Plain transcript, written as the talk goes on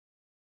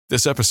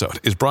This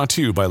episode is brought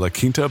to you by La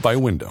Quinta by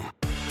Wyndham.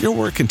 Your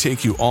work can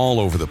take you all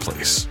over the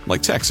place,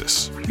 like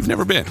Texas. You've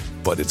never been,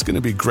 but it's going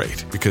to be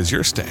great because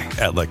you're staying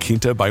at La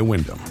Quinta by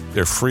Wyndham.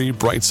 Their free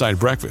Bright Side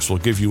breakfast will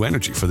give you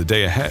energy for the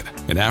day ahead.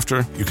 And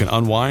after, you can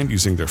unwind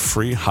using their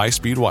free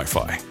high-speed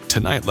Wi-Fi.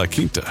 Tonight, La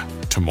Quinta.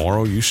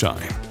 Tomorrow, you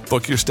shine.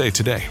 Book your stay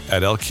today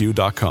at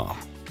lq.com.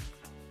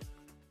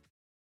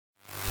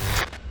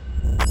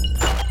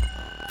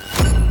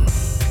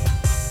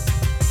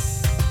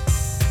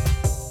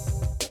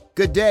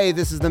 Good day,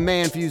 this is the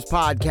Man Fuse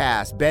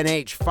Podcast. Ben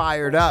H.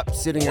 fired up,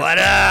 sitting... What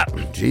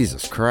up?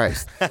 Jesus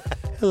Christ.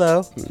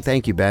 Hello.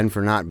 Thank you, Ben,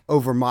 for not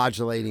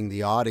overmodulating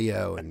the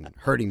audio and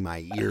hurting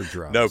my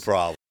eardrums. No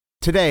problem.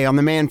 Today on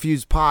the Man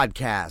Fuse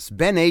Podcast,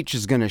 Ben H.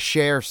 is going to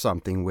share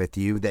something with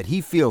you that he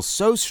feels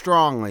so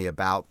strongly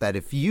about that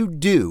if you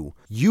do,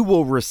 you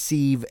will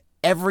receive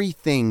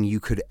everything you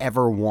could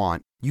ever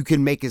want. You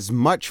can make as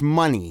much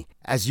money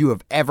as you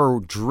have ever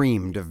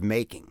dreamed of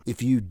making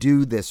if you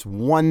do this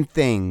one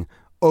thing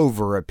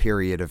over a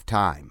period of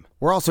time.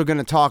 We're also going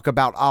to talk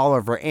about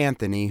Oliver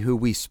Anthony, who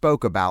we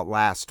spoke about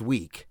last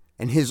week,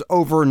 and his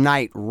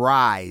overnight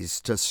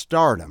rise to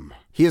stardom.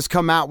 He has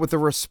come out with a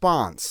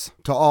response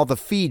to all the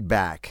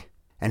feedback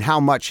and how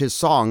much his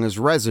song has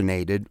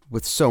resonated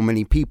with so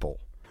many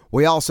people.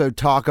 We also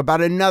talk about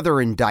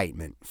another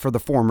indictment for the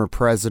former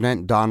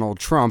president, Donald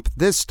Trump,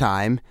 this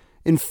time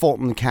in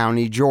Fulton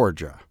County,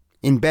 Georgia,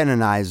 in Ben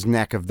and I's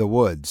neck of the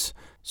woods.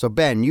 So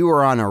Ben, you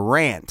were on a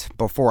rant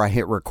before I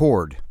hit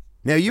record.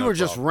 Now, you were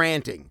just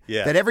ranting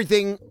that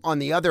everything on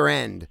the other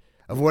end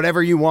of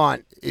whatever you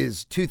want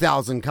is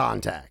 2,000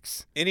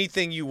 contacts.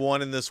 Anything you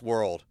want in this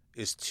world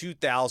is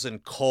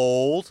 2,000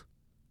 cold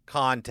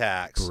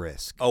contacts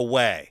Brisk.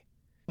 away.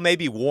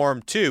 Maybe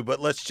warm too, but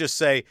let's just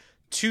say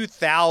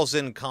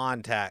 2,000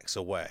 contacts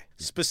away.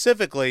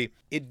 Specifically,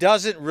 it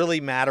doesn't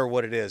really matter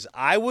what it is.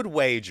 I would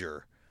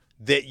wager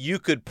that you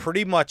could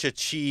pretty much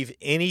achieve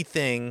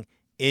anything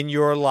in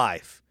your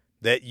life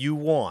that you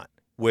want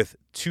with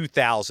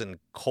 2,000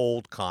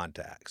 cold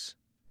contacts.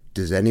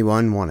 Does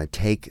anyone want to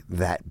take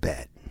that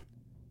bet?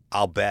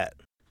 I'll bet.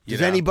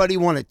 Does anybody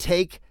want to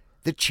take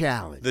the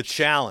challenge? The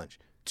challenge.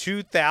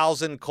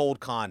 2,000 cold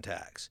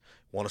contacts.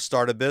 Want to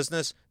start a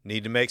business?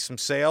 Need to make some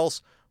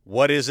sales?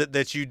 What is it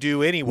that you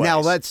do anyways? Now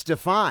let's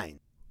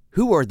define.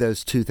 Who are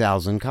those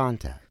 2,000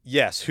 contacts?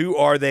 Yes, who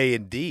are they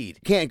indeed?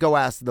 Can't go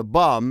ask the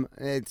bum.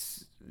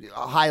 It's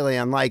highly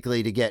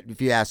unlikely to get,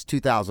 if you ask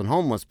 2,000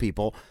 homeless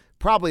people,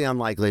 probably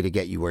unlikely to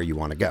get you where you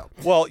want to go.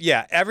 Well,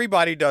 yeah,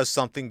 everybody does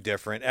something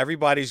different.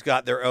 Everybody's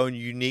got their own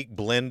unique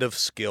blend of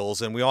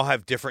skills, and we all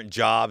have different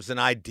jobs and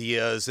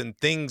ideas and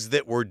things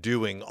that we're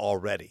doing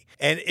already.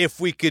 And if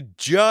we could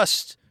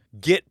just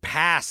get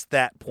past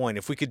that point,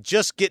 if we could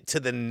just get to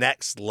the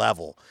next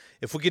level,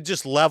 if we could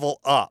just level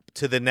up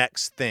to the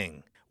next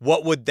thing,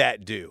 what would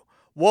that do?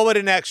 What would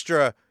an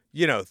extra,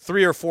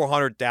 $300,000 or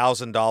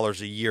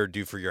 $400,000 a year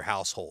do for your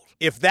household?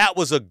 If that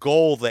was a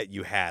goal that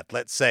you had,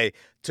 let's say,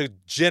 to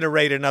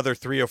generate another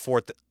 $300,000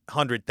 or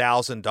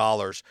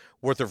 $400,000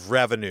 worth of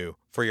revenue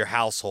for your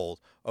household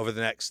over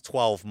the next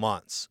 12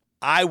 months,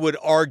 I would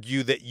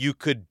argue that you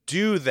could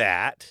do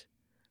that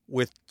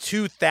with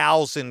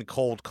 2,000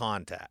 cold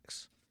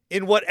contacts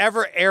in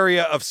whatever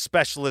area of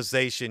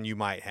specialization you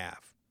might have.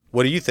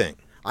 What do you think?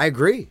 I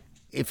agree.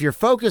 If you're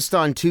focused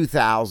on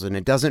 2,000,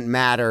 it doesn't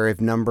matter if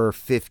number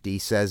 50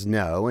 says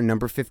no, and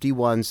number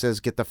 51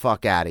 says get the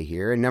fuck out of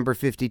here, and number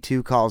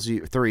 52 calls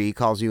you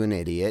an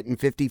idiot, and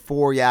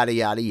 54 yada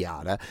yada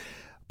yada.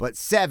 But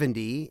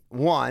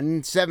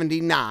 71,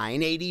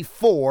 79,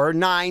 84,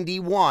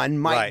 91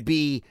 might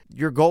be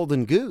your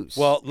golden goose.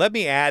 Well, let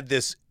me add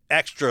this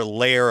extra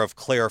layer of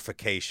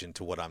clarification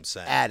to what I'm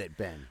saying. Add it,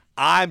 Ben.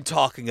 I'm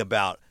talking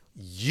about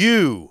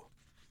you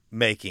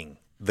making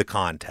the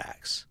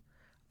contacts.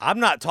 I'm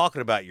not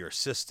talking about your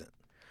assistant.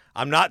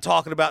 I'm not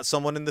talking about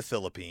someone in the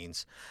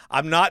Philippines.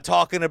 I'm not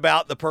talking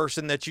about the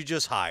person that you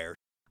just hired.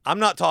 I'm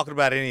not talking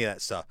about any of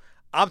that stuff.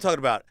 I'm talking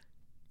about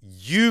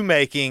you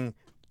making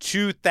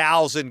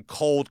 2,000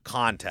 cold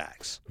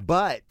contacts.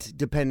 But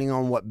depending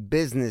on what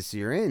business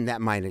you're in,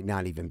 that might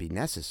not even be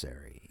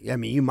necessary. I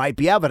mean, you might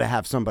be able to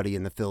have somebody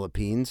in the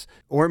Philippines,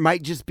 or it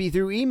might just be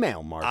through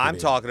email marketing. I'm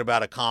talking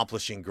about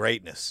accomplishing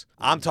greatness.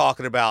 I'm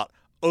talking about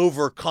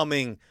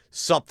overcoming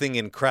something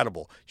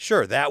incredible.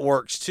 Sure, that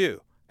works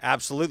too.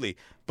 Absolutely.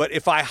 But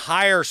if I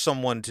hire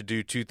someone to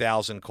do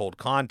 2,000 cold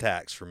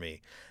contacts for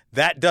me,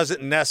 that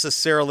doesn't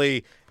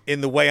necessarily, in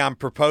the way I'm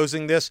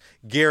proposing this,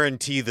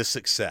 guarantee the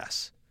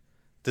success.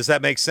 Does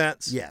that make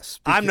sense?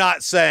 Yes. I'm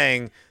not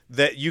saying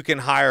that you can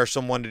hire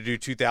someone to do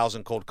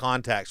 2,000 cold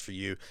contacts for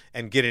you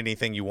and get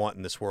anything you want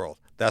in this world.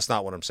 That's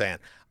not what I'm saying.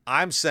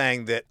 I'm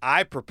saying that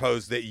I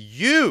propose that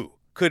you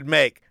could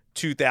make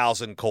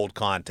 2,000 cold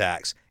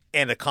contacts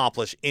and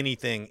accomplish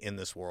anything in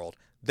this world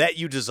that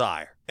you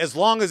desire, as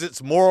long as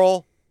it's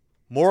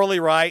morally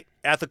right,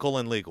 ethical,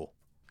 and legal.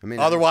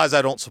 Otherwise,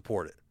 I don't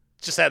support it.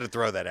 Just had to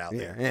throw that out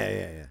there.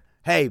 Yeah.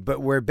 Hey,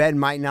 but where Ben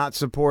might not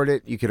support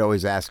it, you could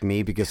always ask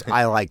me because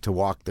I like to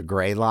walk the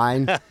gray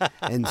line,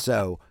 and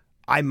so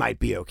I might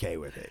be okay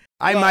with it.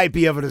 I might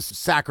be able to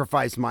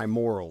sacrifice my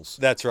morals.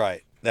 That's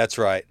right. That's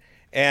right.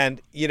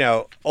 And,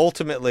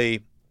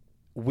 ultimately,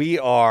 we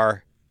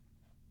are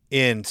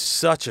in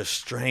such a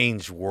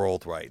strange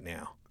world right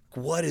now.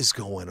 What is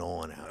going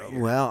on out here?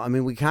 Well, I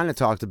mean, we kind of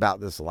talked about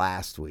this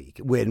last week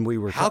when we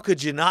were... How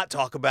could you not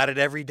talk about it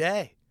every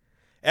day?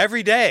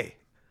 Every day.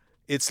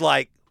 It's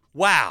like,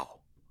 wow,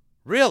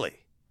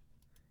 really?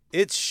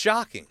 It's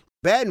shocking.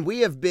 Ben, we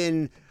have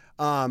been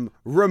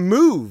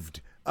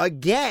removed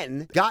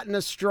again, gotten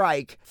a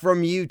strike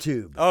from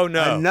YouTube. Oh,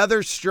 no.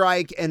 Another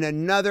strike and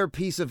another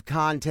piece of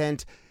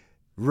content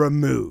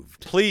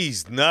removed.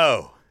 Please,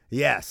 no.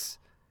 Yes.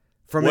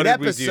 From What an did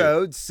we do?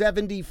 episode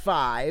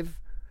 75,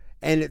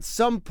 and at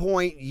some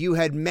point you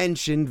had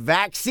mentioned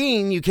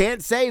vaccine. You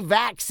can't say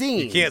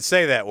vaccine. You can't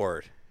say that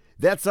word.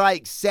 That's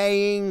like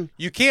saying...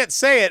 You can't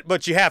say it,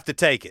 but you have to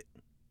take it.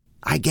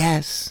 I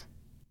guess.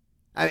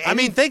 I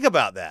mean, think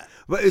about that.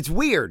 But it's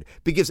weird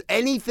because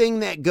anything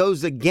that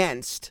goes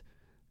against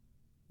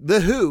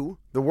the WHO,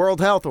 the World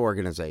Health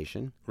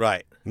Organization,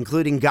 Right.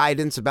 including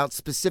guidance about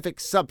specific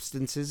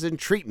substances and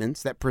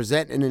treatments that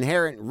present an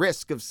inherent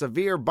risk of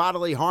severe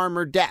bodily harm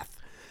or death.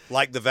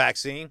 Like the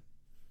vaccine?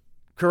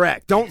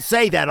 Correct. Don't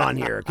say that on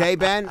here, okay,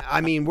 Ben?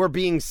 I mean, we're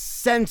being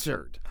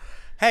censored.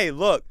 Hey,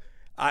 look,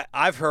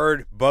 I've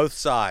heard both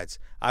sides.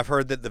 I've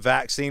heard that the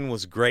vaccine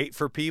was great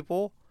for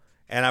people,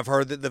 and I've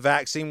heard that the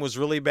vaccine was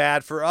really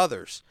bad for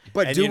others.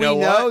 But and do you we know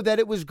know that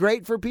it was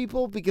great for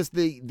people? Because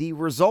the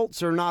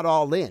results are not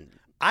all in.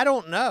 I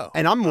don't know.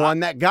 And I'm one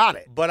that got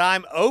it. But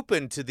I'm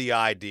open to the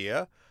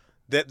idea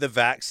that the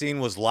vaccine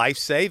was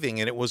life-saving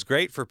and it was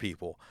great for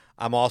people.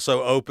 I'm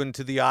also open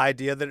to the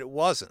idea that it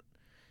wasn't.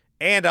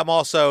 And I'm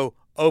also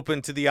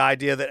open to the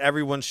idea that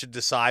everyone should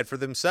decide for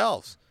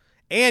themselves.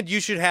 And you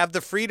should have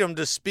the freedom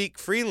to speak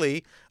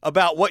freely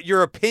about what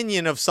your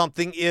opinion of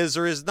something is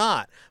or is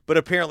not. But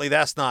apparently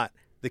that's not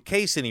the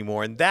case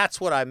anymore. And that's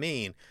what I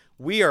mean.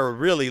 We are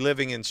really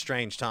living in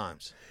strange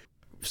times.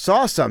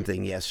 Saw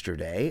something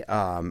yesterday.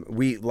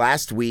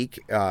 Last week,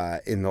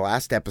 in the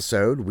last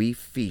episode, we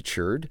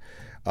featured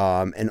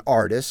an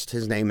artist.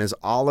 His name is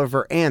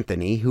Oliver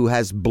Anthony, who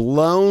has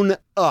blown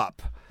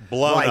up.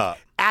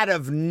 Out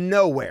of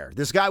nowhere.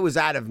 This guy was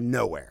out of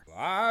nowhere.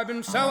 I've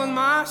been selling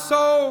my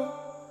soul,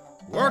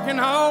 working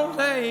all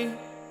day,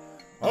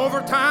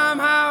 overtime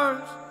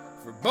hours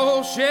for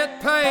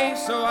bullshit pay,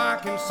 so I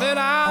can sit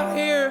out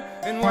here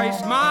and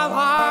waste my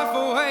life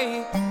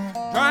away,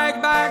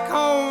 drag back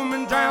home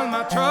and drown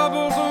my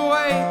troubles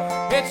away.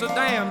 It's a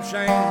damn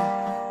shame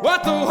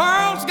what the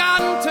world's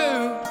gotten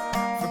to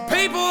for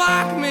people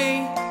like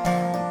me,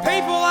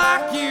 people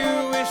like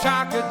you. Wish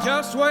I could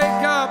just wake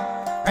up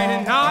and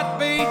it not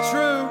be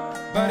true,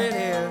 but it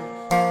is.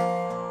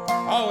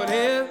 Oh, it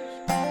is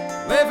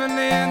living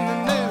in the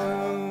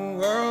new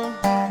world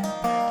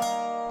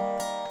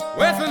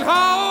with an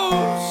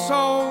whole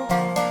soul.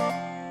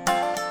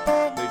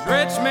 These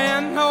rich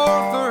men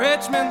north of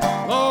Richmond,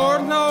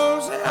 Lord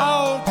knows they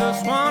all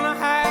just wanna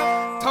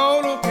have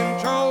total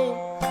control.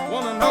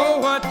 Wanna know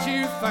what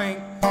you think,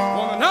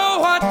 wanna know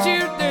what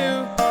you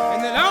do,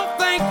 and they don't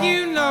think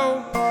you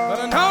know, but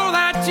I know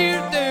that you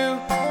do,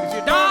 'cause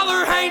your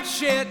dollar ain't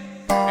shit,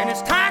 and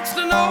it's taxed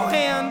to no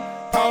end,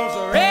 'cause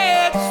the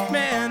rich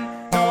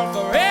men, know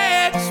the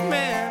rich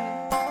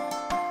men.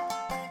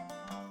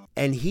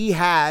 And he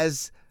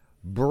has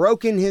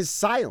broken his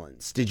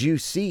silence. Did you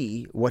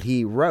see what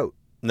he wrote?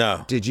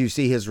 No. Did you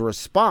see his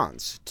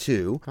response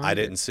to... I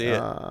didn't see it.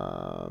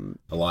 A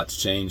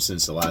lot's changed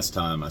since the last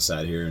time I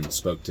sat here and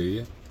spoke to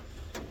you.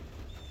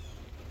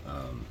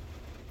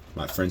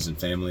 My friends and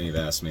family have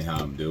asked me how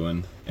I'm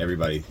doing.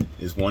 Everybody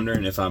is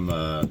wondering if I've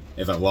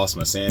lost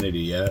my sanity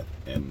yet,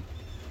 and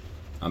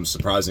I'm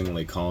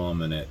surprisingly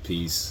calm and at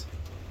peace.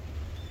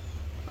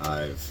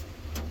 I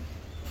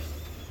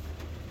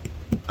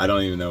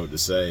don't even know what to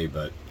say,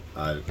 but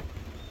I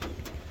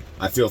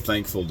feel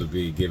thankful to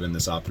be given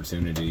this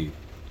opportunity.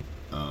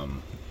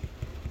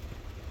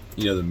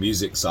 The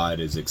music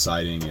side is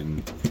exciting,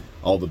 and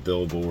all the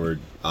Billboard,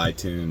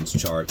 iTunes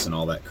charts and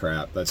all that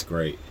crap, that's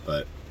great.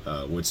 But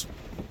what's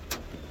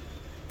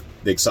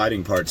the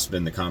exciting part's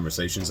been the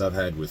conversations I've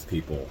had with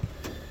people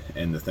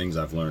and the things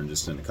I've learned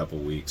just in a couple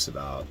weeks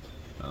about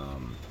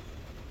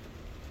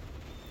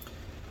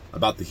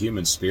the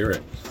human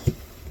spirit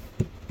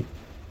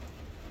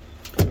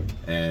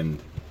and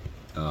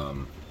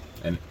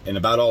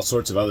about all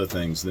sorts of other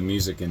things, the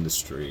music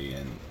industry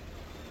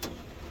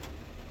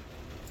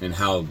and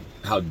how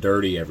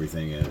dirty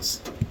everything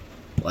is.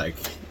 Like,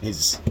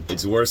 it's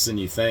worse than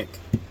you think.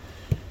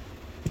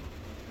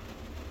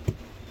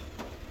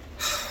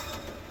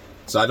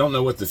 So I don't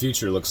know what the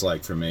future looks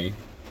like for me.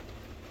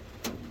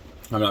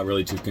 I'm not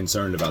really too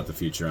concerned about the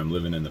future. I'm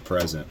living in the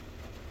present,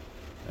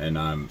 and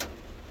I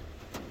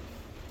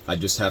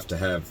just have to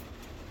have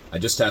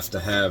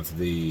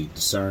the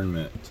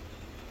discernment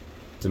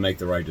to make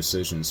the right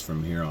decisions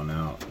from here on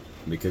out,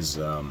 because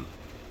I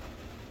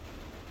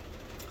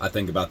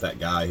think about that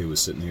guy who was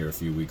sitting here a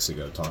few weeks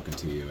ago talking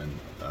to you, and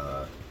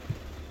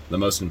the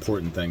most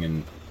important thing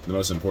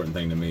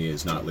to me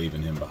is not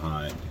leaving him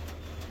behind.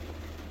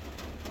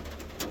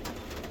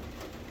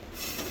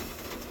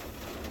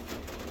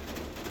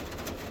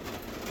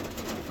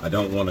 I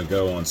don't want to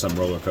go on some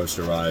roller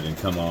coaster ride and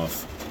come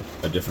off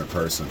a different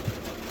person.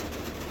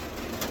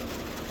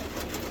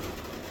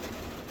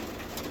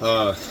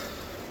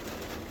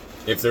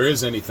 If there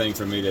is anything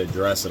for me to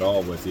address at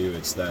all with you,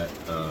 it's that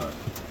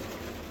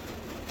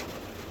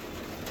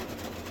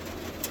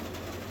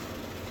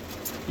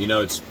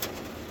it's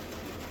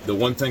the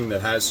one thing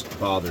that has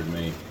bothered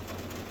me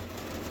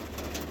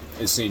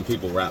is seeing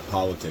people wrap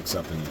politics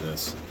up into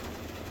this.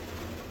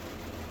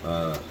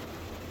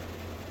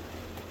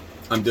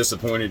 I'm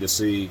disappointed to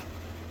see,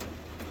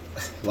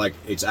 like,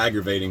 it's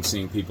aggravating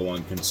seeing people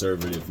on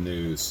conservative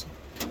news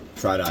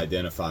try to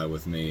identify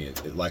with me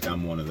like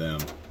I'm one of them.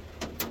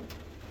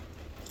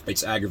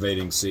 It's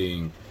aggravating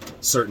seeing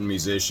certain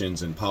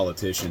musicians and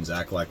politicians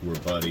act like we're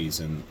buddies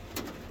and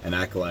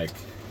act like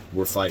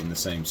we're fighting the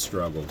same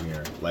struggle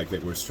here, like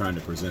that we're trying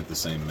to present the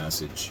same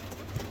message.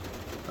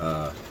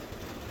 I've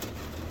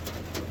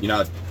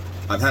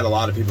had a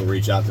lot of people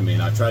reach out to me,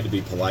 and I've tried to be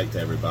polite to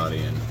everybody,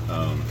 and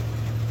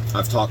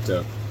I've talked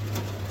to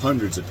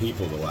hundreds of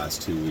people the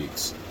last 2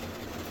 weeks.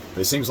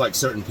 But it seems like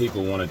certain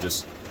people want to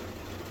just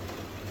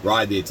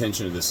ride the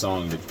attention of this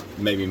song to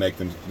maybe make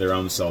them their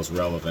own selves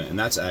relevant, and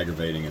that's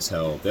aggravating as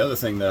hell. The other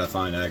thing that I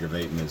find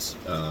aggravating is,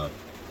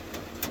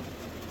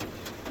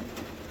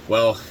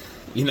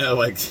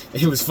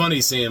 it was funny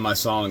seeing my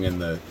song in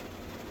the.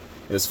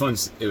 It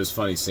was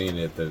funny seeing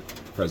it at the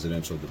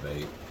presidential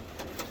debate,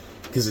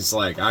 because it's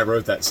like I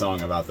wrote that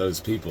song about those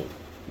people,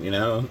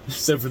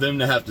 So for them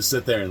to have to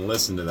sit there and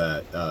listen to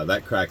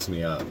that cracks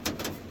me up.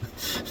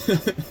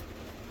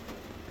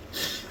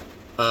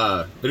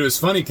 But it was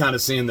funny kind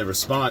of seeing the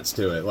response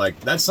to it. Like,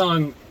 that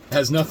song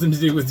has nothing to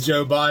do with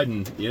Joe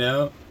Biden,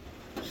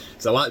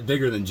 It's a lot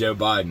bigger than Joe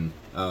Biden.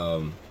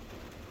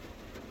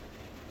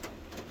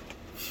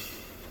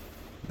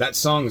 That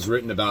song is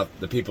written about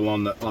the people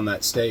on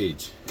that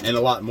stage, and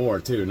a lot more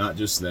too, not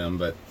just them,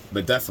 but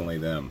definitely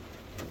them.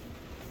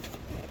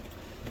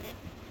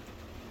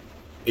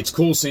 It's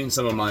cool seeing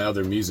some of my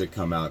other music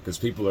come out, because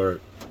people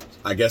are,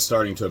 I guess,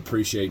 starting to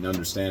appreciate and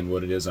understand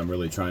what it is I'm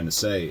really trying to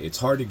say. It's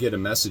hard to get a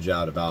message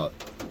out about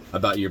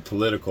your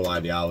political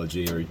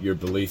ideology or your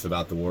belief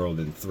about the world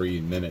in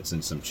 3 minutes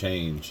and some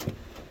change.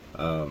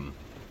 But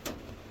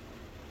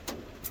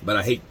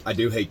I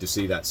do hate to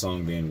see that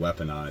song being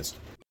weaponized.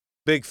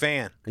 Big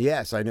fan.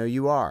 Yes, I know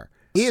you are.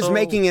 He is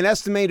making an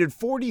estimated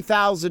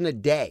 $40,000 a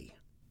day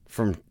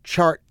from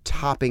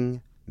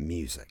chart-topping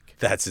music.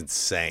 That's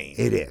insane.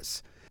 It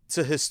is. It's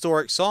a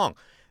historic song.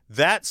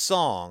 That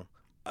song,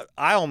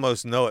 I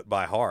almost know it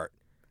by heart,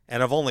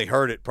 and I've only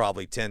heard it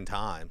probably 10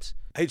 times.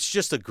 It's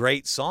just a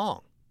great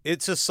song.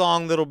 It's a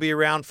song that'll be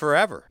around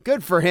forever.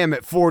 Good for him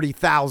at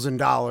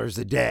 $40,000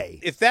 a day.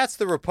 If that's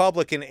the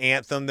Republican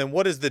anthem, then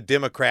what is the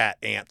Democrat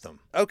anthem?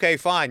 Okay,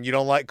 fine. You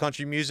don't like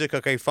country music?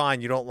 Okay,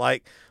 fine. You don't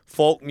like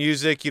folk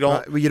music? You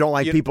don't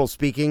like people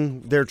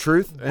speaking their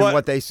truth and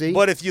what they see?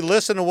 But if you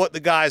listen to what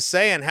the guy's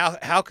saying,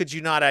 how could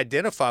you not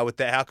identify with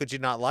that? How could you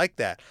not like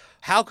that?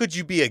 How could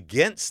you be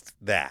against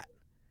that?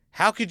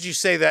 How could you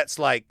say that's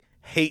like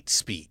hate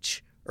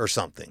speech or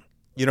something?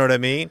 You know what I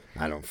mean?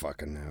 I don't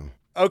fucking know.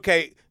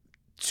 Okay,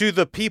 to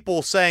the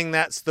people saying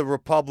that's the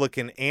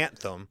Republican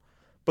anthem,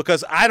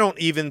 because I don't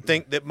even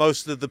think that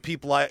most of the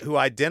people who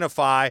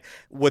identify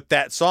with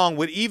that song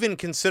would even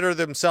consider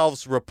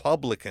themselves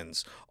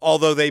Republicans,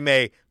 although they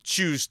may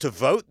choose to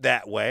vote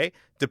that way,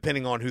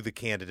 depending on who the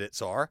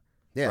candidates are.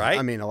 Yeah, right?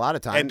 I mean, a lot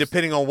of times. And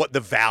depending on what the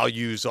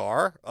values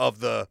are of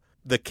the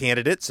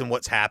candidates and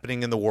what's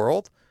happening in the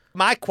world.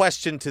 My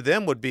question to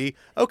them would be,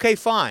 okay,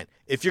 fine.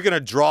 If you're going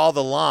to draw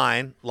the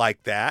line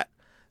like that,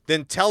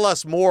 then tell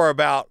us more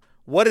about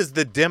what is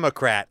the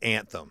Democrat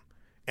anthem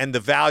and the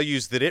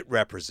values that it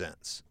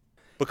represents.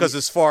 Because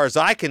as far as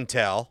I can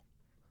tell,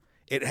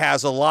 it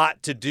has a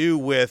lot to do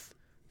with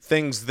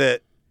things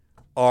that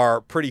are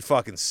pretty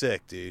fucking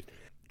sick, dude.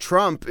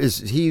 Trump,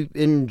 is he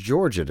in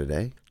Georgia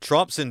today?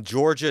 Trump's in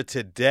Georgia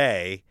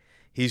today.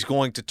 He's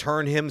going to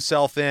turn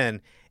himself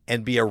in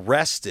and be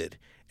arrested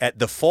at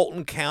the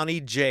Fulton County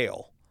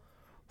Jail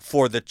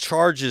for the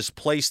charges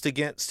placed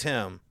against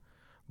him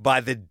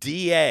by the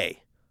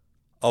DA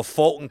of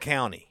Fulton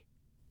County.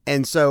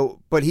 And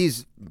so, but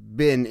he's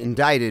been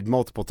indicted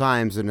multiple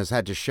times and has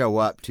had to show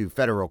up to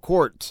federal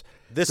courts.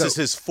 This is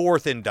his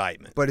fourth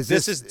indictment. But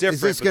this is different.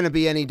 Is this going to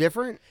be any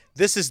different?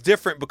 This is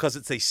different because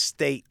it's a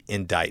state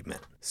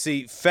indictment.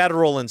 See,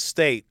 federal and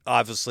state,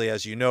 obviously,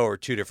 as you know, are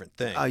two different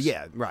things.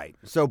 Yeah, right.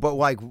 So, but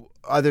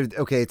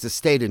it's a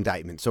state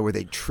indictment. So were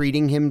they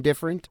treating him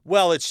different?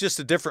 Well, it's just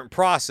a different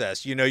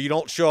process. You know, you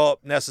don't show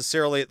up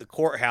necessarily at the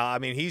courthouse. I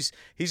mean, he's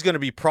going to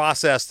be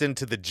processed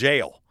into the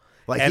jail.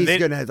 He's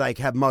going to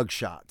have mug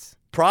shots.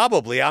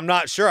 Probably. I'm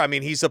not sure. I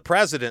mean, he's a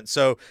president,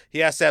 so he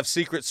has to have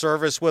Secret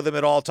Service with him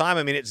at all time.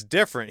 I mean, it's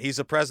different. He's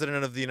a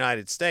president of the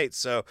United States,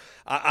 so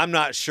I'm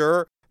not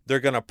sure. They're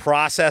going to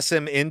process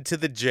him into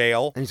the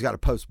jail. And he's got to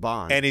post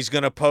bond. And he's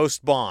going to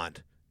post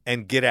bond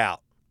and get out.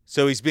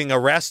 So he's being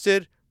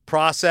arrested,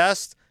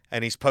 processed,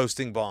 and he's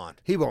posting bond.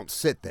 He won't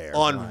sit there.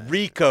 On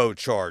RICO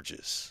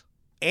charges.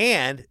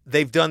 And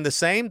they've done the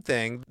same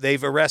thing.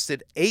 They've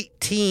arrested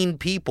 18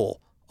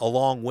 people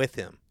along with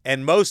him.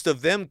 And most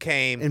of them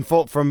came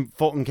from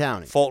Fulton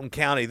County. Fulton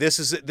County. This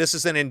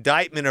is an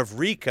indictment of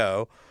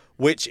RICO,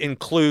 which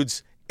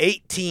includes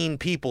 18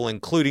 people,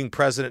 including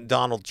President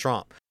Donald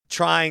Trump,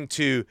 trying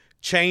to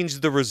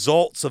change the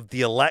results of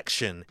the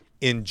election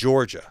in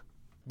Georgia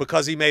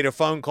because he made a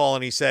phone call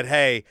and he said,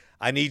 hey,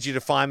 I need you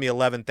to find me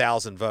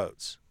 11,000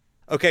 votes.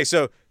 Okay,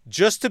 so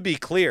just to be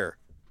clear,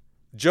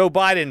 Joe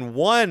Biden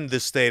won the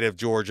state of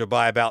Georgia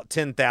by about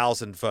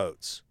 10,000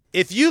 votes.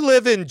 If you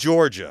live in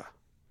Georgia,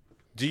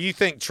 do you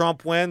think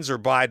Trump wins or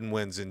Biden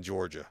wins in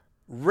Georgia?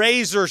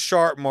 Razor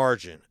sharp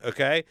margin,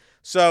 okay?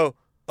 So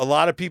a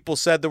lot of people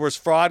said there was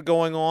fraud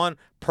going on.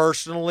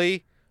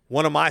 Personally,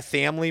 one of my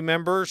family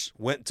members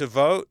went to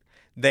vote.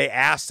 They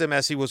asked him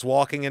as he was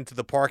walking into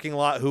the parking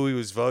lot who he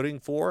was voting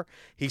for.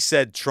 He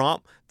said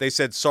Trump. They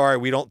said, sorry,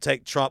 we don't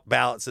take Trump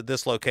ballots at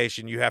this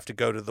location. You have to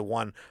go to the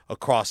one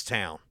across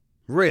town.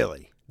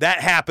 Really?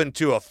 That happened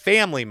to a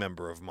family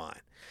member of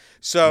mine.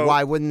 So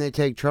why wouldn't they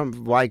take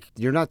Trump? Like,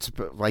 you're not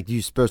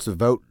you're supposed to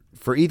vote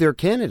for either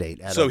candidate.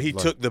 So he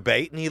took the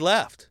bait and he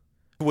left,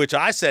 which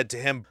I said to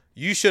him,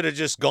 you should have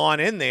just gone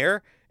in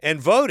there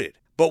and voted.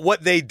 But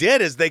what they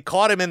did is they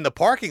caught him in the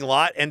parking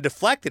lot and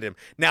deflected him.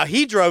 Now,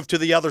 he drove to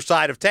the other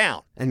side of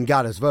town. And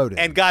got his vote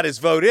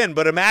in.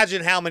 But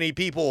imagine how many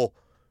people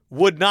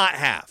would not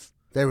have.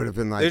 They would have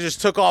been like... They just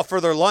took off for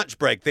their lunch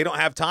break. They don't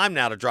have time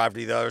now to drive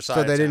to the other side of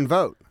town. So they didn't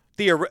vote?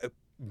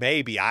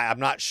 Maybe. I'm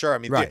not sure. I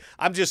mean, right.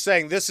 I'm just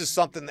saying this is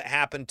something that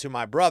happened to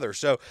my brother.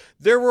 So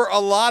there were a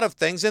lot of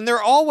things, and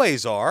there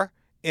always are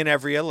in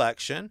every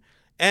election.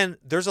 And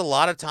there's a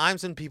lot of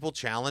times when people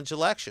challenge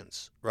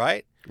elections,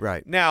 right?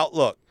 Right. Now,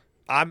 look,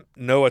 I'm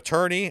no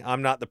attorney.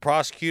 I'm not the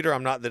prosecutor.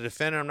 I'm not the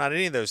defendant. I'm not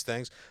any of those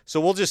things.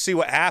 So we'll just see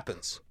what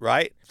happens,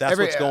 right? That's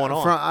what's going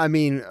on.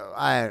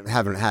 I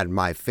haven't had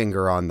my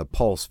finger on the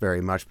pulse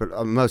very much,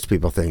 but most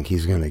people think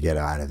he's going to get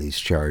out of these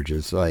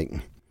charges.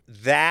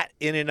 That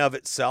in and of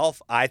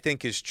itself, I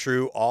think, is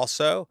true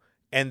also.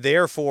 And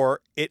therefore,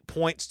 it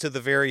points to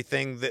the very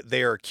thing that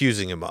they are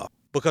accusing him of,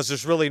 because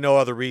there's really no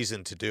other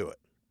reason to do it.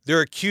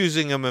 They're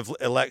accusing him of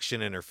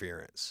election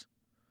interference.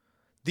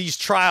 These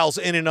trials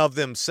in and of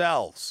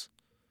themselves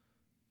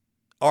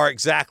are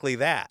exactly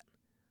that.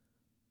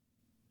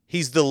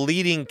 He's the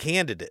leading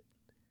candidate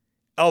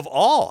of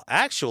all,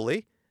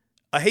 actually.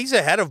 He's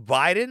ahead of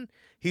Biden.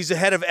 He's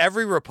ahead of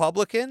every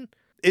Republican.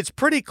 It's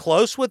pretty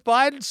close with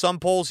Biden. Some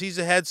polls he's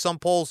ahead, some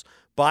polls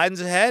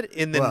Biden's ahead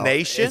in the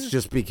nation. It's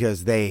just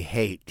because they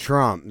hate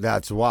Trump.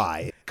 That's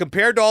why.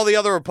 Compared to all the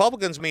other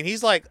Republicans, I mean,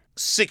 he's like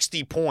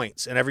 60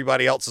 points and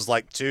everybody else is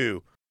like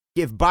 2.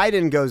 If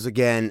Biden goes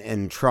again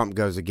and Trump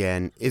goes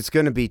again, it's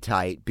going to be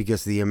tight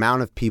because the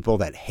amount of people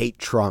that hate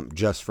Trump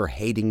just for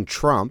hating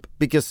Trump,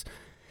 because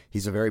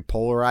he's a very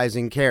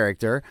polarizing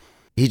character,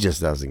 he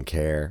just doesn't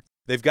care.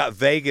 They've got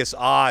Vegas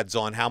odds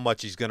on how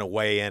much he's going to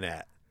weigh in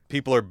at.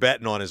 People are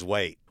betting on his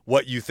weight.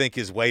 What you think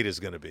his weight is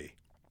going to be.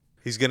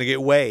 He's going to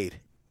get weighed.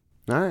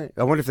 All right.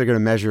 I wonder if they're going to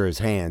measure his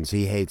hands.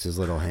 He hates his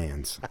little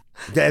hands.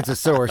 That's a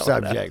sore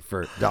subject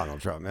for Donald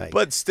Trump. Hey.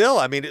 But still,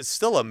 I mean, it's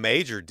still a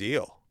major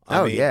deal.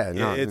 I mean,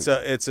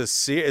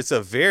 it's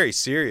a very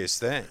serious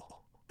thing.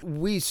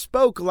 We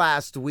spoke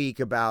last week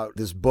about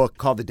this book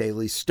called The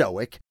Daily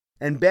Stoic.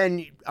 And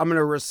Ben, I'm going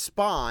to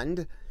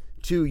respond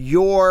to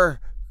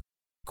your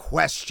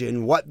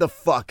question, what the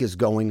fuck is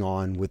going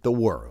on with the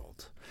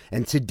world?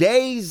 And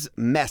today's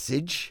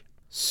message,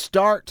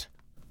 start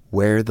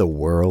where the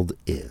world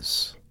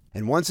is.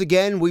 And once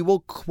again, we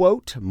will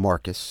quote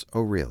Marcus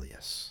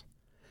Aurelius.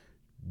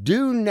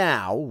 Do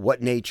now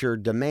what nature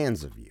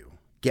demands of you.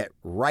 Get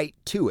right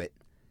to it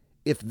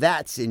if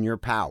that's in your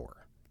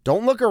power.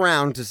 Don't look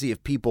around to see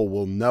if people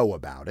will know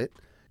about it.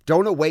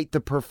 Don't await the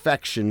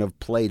perfection of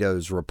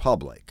Plato's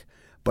Republic,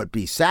 but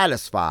be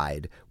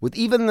satisfied with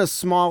even the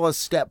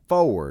smallest step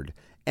forward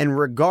and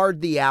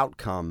regard the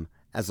outcome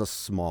as a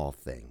small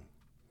thing.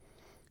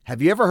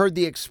 Have you ever heard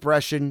the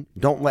expression,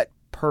 don't let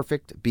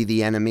perfect be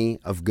the enemy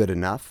of good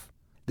enough?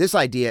 This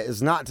idea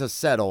is not to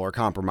settle or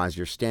compromise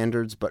your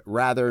standards, but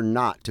rather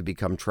not to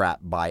become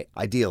trapped by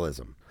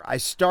idealism. I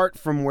start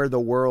from where the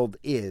world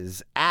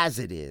is, as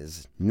it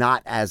is,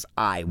 not as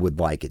I would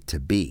like it to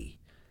be.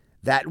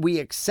 That we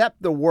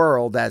accept the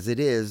world as it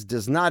is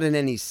does not in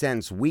any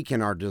sense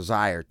weaken our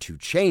desire to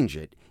change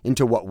it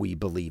into what we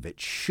believe it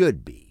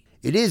should be.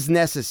 It is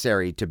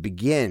necessary to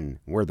begin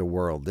where the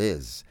world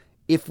is,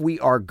 if we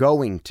are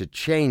going to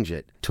change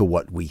it to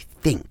what we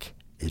think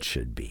it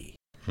should be.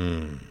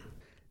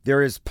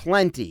 There is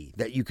plenty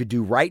that you could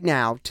do right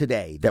now,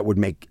 today, that would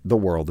make the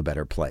world a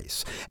better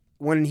place.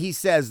 When he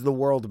says the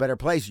world a better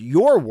place,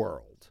 your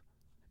world.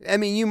 I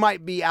mean, you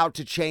might be out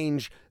to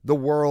change the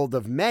world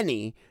of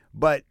many,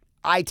 but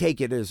I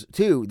take it as,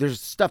 too,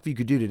 there's stuff you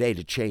could do today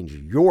to change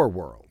your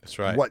world. That's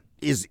right. What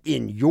is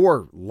in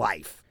your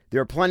life.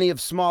 There are plenty of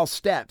small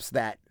steps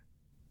that,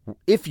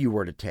 if you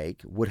were to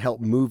take, would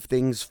help move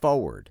things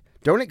forward.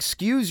 Don't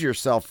excuse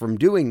yourself from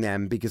doing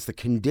them because the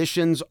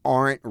conditions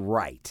aren't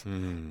right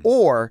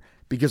or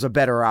because a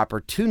better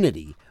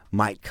opportunity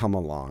might come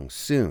along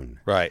soon.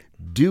 Right.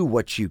 Do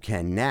what you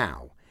can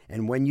now.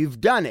 And when you've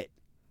done it,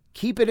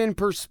 keep it in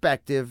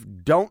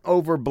perspective. Don't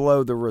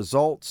overblow the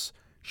results.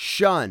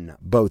 Shun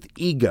both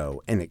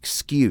ego and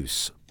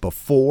excuse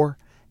before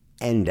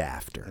and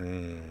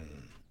after.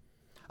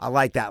 I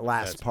like that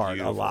last part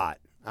a lot.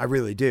 I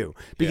really do.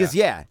 Because,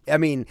 I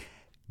mean,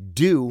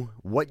 do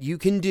what you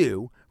can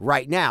do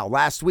right now.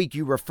 Last week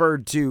you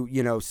referred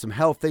to, some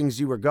health things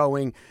you were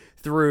going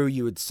through.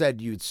 You had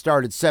said you had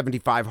started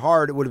 75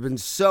 hard. It would have been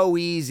so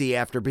easy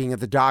after being at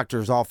the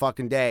doctor's all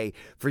fucking day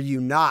for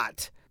you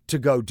not to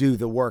go do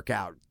the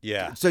workout.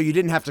 Yeah. So you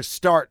didn't have to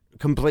start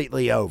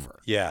completely over.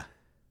 Yeah.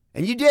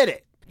 And you did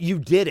it. You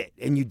did it,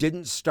 and you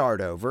didn't start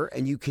over,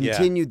 and you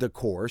continued the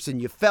course,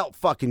 and you felt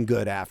fucking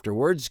good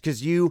afterwards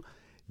because you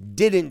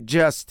didn't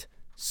just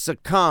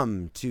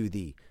succumb to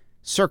the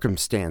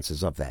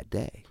circumstances of that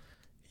day.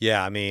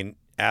 Yeah, I mean,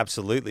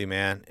 absolutely,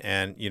 man.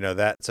 And,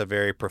 that's a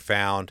very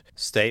profound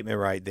statement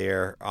right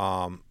there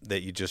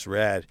that you just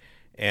read.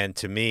 And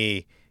to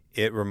me,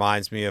 it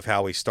reminds me of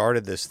how we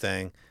started this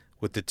thing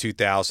with the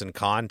 2,000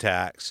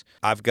 contacts.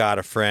 I've got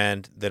a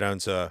friend that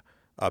owns a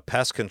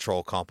pest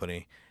control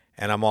company,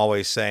 and I'm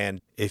always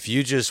saying, if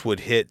you just would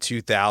hit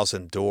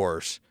 2,000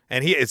 doors,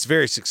 and it's a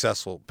very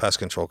successful pest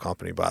control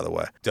company, by the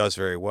way, does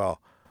very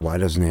well. Why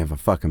doesn't he have a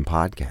fucking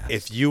podcast?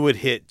 If you would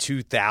hit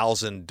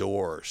 2,000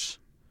 doors,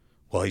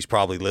 well, he's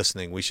probably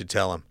listening. We should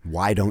tell him.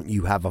 Why don't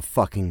you have a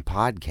fucking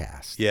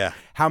podcast? Yeah.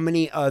 How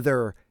many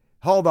other,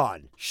 hold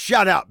on,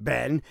 shut up,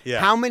 Ben. Yeah.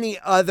 How many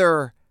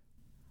other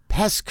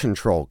pest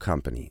control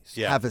companies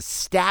have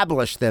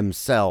established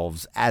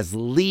themselves as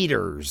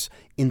leaders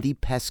in the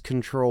pest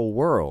control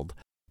world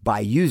by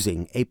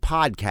using a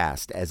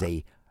podcast as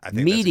a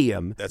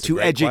medium to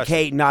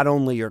educate not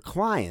only your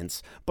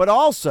clients, but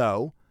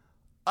also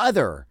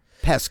other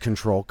pest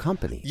control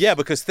companies? Yeah,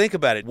 because think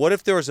about it. What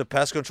if there was a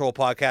pest control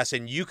podcast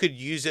and you could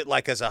use it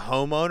like as a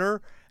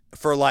homeowner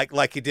for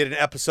like you did an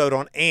episode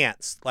on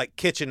ants, like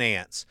kitchen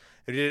ants.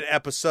 You did an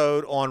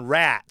episode on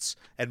rats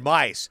and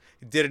mice.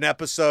 You did an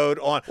episode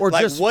on,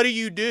 what do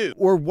you do?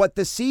 Or what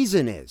the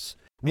season is.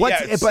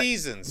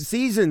 Seasons.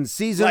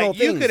 Seasonal like,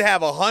 things. You could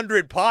have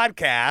 100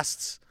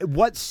 podcasts.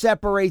 What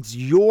separates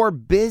your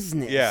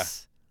business? Yeah.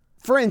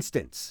 For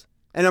instance,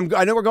 and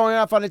I know we're going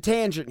off on a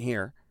tangent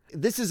here.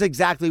 This is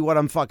exactly what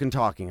I'm fucking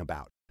talking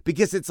about.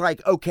 Because it's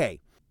like,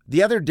 okay,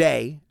 the other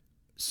day,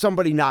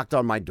 somebody knocked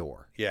on my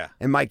door. Yeah.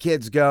 And my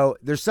kids go,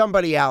 there's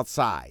somebody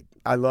outside.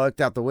 I looked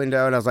out the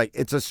window and I was like,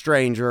 it's a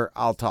stranger.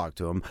 I'll talk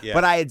to him. Yeah.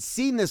 But I had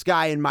seen this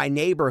guy in my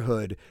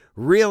neighborhood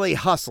really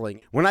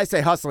hustling. When I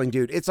say hustling,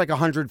 dude, it's like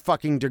 100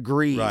 fucking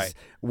degrees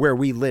where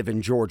we live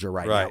in Georgia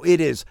right now.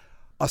 It is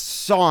a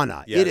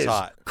sauna. Yeah, it is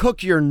hot.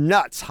 Cook your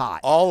nuts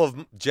hot. All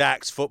of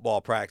Jack's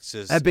football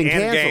practices have been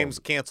and canceled. games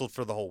canceled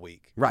for the whole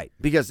week. Right,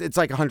 because it's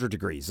like 100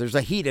 degrees. There's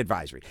a heat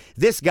advisory.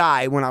 This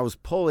guy, when I was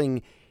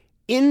pulling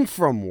in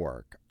from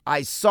work,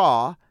 I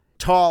saw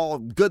tall,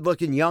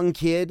 good-looking young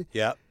kid.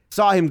 Yep.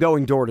 Saw him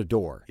going door to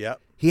door.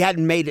 Yep. He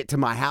hadn't made it to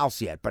my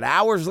house yet, but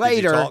hours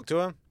later, Did you talk to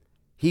him?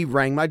 He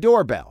rang my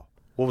doorbell.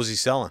 What was he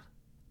selling?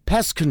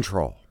 Pest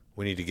control.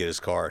 We need to get his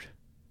card.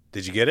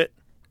 Did you get it?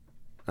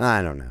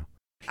 I don't know.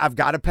 I've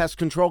got a pest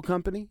control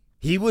company.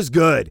 He was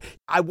good.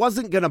 I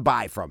wasn't going to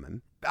buy from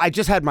him. I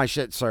just had my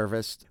shit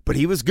serviced, but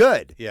he was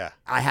good. Yeah.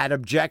 I had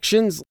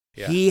objections.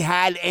 Yeah. He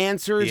had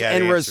answers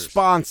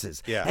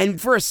responses. Yeah. And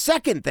for a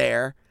second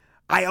there,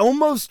 I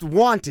almost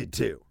wanted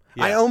to.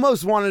 Yeah. I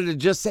almost wanted to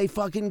just say,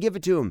 fucking give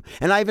it to him.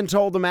 And I even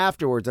told him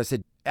afterwards, I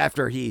said,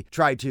 after he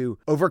tried to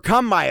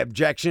overcome my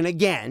objection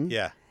again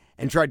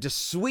and tried to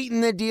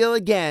sweeten the deal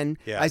again,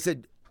 I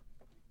said,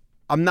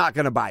 I'm not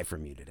going to buy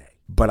from you today.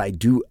 But I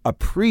do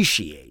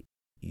appreciate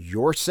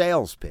your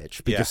sales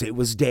pitch because it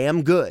was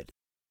damn good.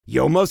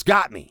 You almost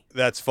got me.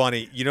 That's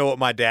funny. You know what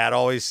my dad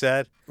always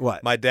said?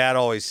 What? My dad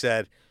always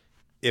said,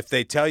 if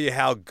they tell you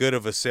how good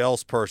of a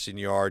salesperson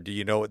you are, do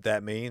you know what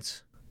that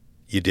means?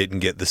 You didn't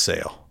get the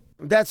sale.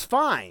 That's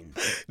fine.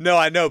 No,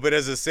 I know, but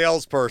as a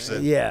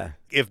salesperson,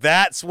 if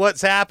that's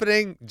what's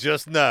happening,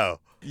 just know.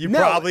 You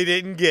probably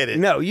didn't get it.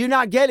 No, you're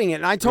not getting it.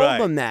 And I told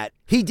him that.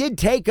 He did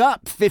take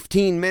up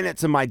 15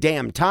 minutes of my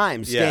damn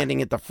time standing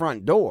at the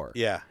front door.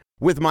 Yeah.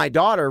 With my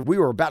daughter, we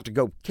were about to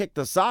go kick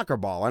the soccer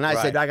ball. And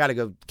I said, I got to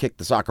go kick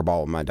the soccer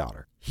ball with my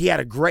daughter. He had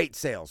a great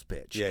sales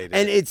pitch. Yeah, he did.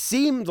 And it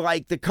seemed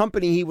like the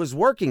company he was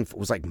working for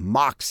was like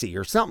Moxie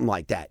or something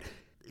like that.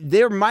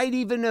 There might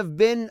even have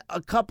been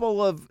a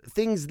couple of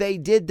things they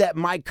did that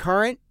my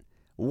current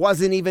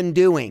wasn't even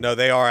doing. No,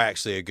 they are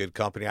actually a good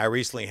company. I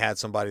recently had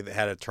somebody that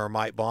had a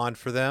termite bond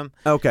for them.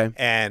 Okay.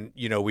 And,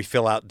 we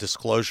fill out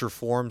disclosure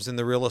forms in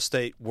the real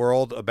estate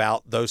world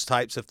about those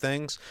types of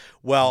things.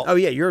 Well, oh,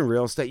 yeah, you're in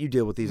real estate. You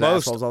deal with these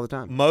assholes all the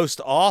time.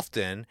 Most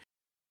often,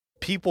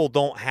 people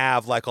don't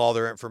have like all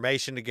their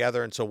information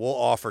together, and so we'll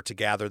offer to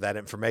gather that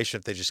information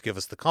if they just give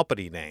us the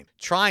company name.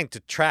 Trying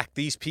to track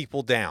these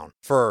people down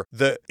for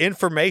the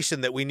information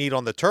that we need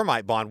on the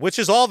termite bond, which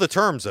is all the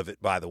terms of it,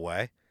 by the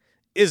way,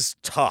 is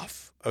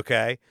tough,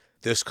 okay?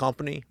 This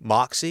company,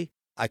 Moxie,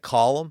 I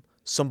call them,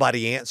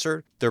 somebody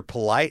answered, they're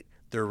polite,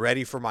 They're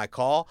ready for my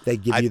call. They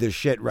give you the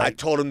shit right. I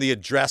told them the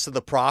address of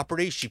the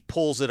property. She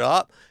pulls it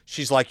up.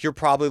 She's like, you're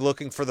probably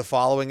looking for the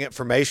following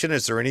information.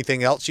 Is there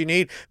anything else you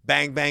need?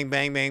 Bang, bang,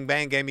 bang, bang,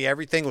 bang. Gave me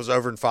everything. It was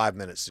over in 5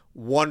 minutes.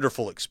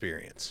 Wonderful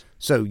experience.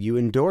 So you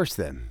endorse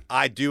them.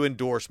 I do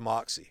endorse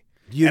Moxie.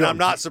 And I'm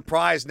not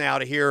surprised now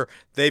to hear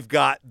they've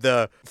got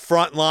the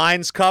front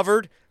lines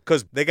covered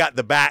because they got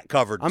the back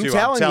covered, too.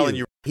 I'm telling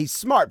you. He's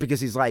smart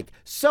because he's like,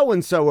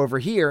 so-and-so over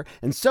here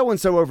and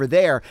so-and-so over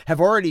there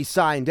have already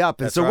signed up.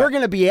 And we're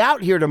going to be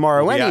out here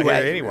tomorrow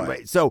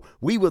anyway. So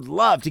we would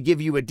love to give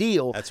you a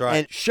deal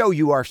and show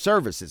you our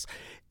services.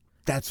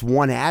 That's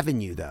one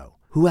avenue, though.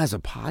 Who has a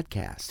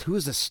podcast? Who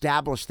has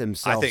established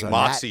themselves? I think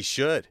Moxie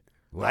should.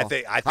 Well,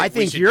 I think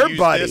we should your use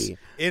buddy. This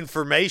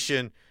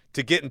information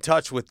to get in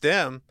touch with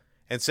them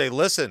and say,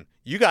 listen,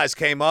 you guys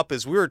came up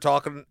as we were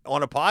talking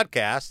on a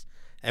podcast,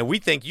 and we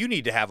think you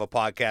need to have a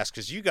podcast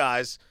because you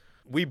guys,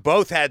 we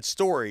both had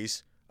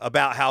stories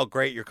about how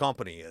great your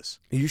company is.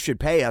 You should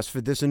pay us for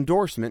this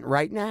endorsement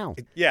right now.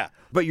 Yeah.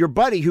 But your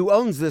buddy who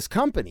owns this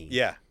company,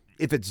 yeah,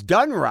 if it's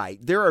done right,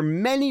 there are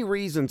many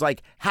reasons,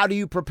 like how do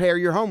you prepare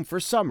your home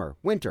for summer,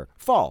 winter,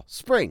 fall,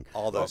 spring?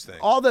 All those things.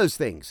 All those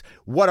things.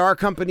 What our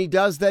company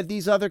does that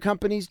these other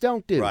companies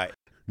don't do. Right.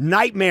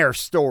 Nightmare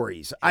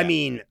stories. Yeah. I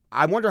mean,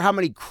 I wonder how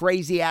many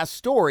crazy-ass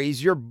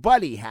stories your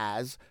buddy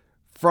has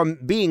from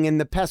being in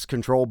the pest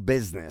control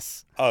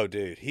business. Oh,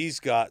 dude, he's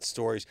got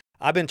stories.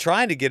 I've been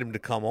trying to get him to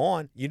come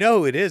on. You know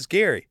who it is,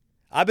 Gary.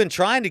 I've been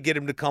trying to get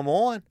him to come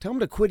on. Tell him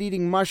to quit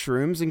eating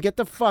mushrooms and get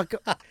the fuck...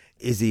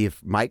 Is he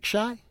mic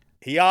shy?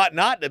 He ought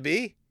not to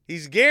be.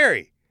 He's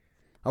Gary.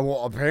 Oh,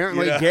 well,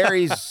 apparently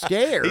Gary's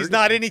scared. He's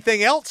not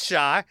anything else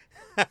shy.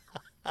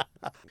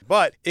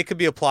 But it could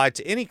be applied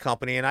to any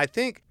company. And I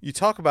think you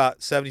talk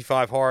about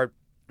 75 Hard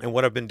and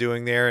what I've been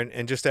doing there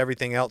and just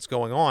everything else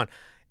going on.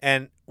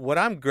 And what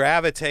I'm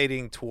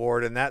gravitating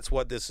toward, and that's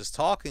what this is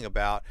talking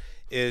about,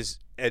 is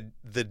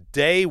the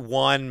day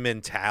one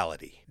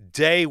mentality.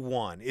 Day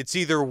one. It's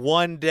either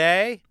one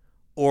day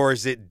or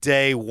is it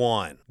day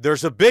one?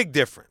 There's a big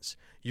difference.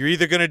 You're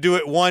either going to do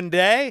it one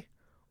day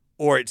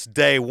or it's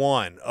day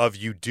one of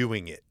you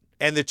doing it.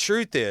 And the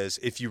truth is,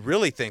 if you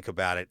really think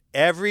about it,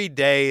 every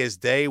day is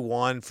day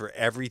one for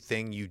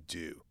everything you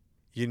do.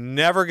 You're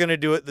never going to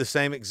do it the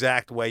same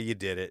exact way you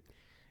did it.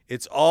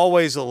 It's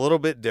always a little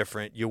bit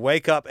different. You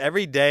wake up,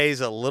 every day is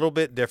a little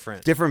bit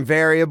different. Different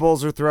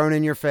variables are thrown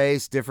in your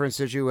face, different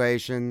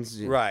situations.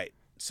 Right.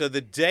 So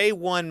the day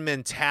one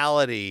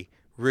mentality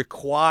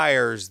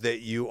requires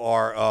that you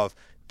are of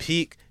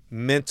peak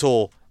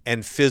mental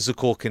and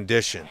physical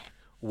condition.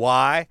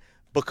 Why?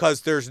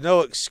 Because there's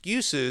no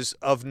excuses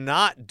of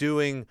not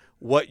doing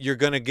what you're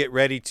going to get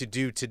ready to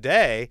do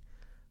today,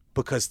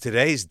 because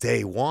today's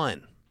day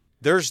one.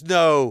 There's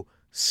no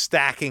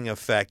stacking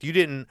effect. You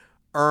didn't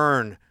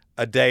earn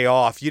a day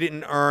off. You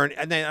didn't earn,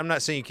 and then I'm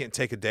not saying you can't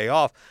take a day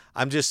off.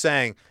 I'm just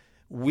saying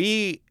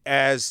we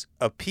as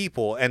a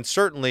people, and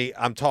certainly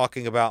I'm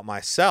talking about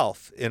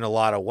myself in a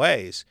lot of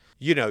ways,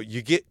 you know,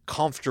 you get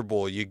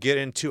comfortable, you get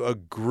into a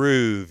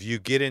groove, you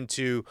get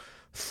into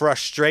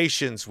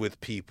frustrations with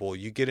people,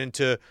 you get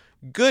into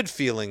good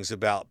feelings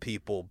about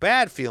people,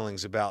 bad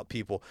feelings about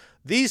people.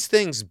 These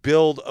things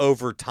build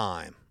over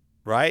time,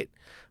 right?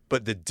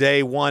 But the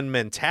day one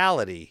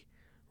mentality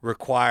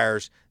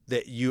requires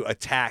that you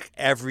attack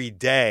every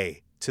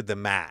day to the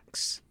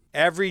max,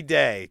 every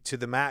day to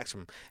the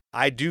maximum.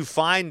 I do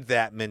find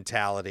that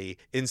mentality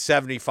in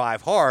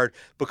 75 Hard,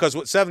 because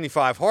what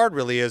 75 Hard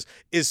really is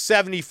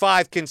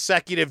 75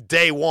 consecutive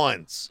day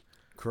ones.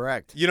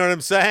 Correct. You know what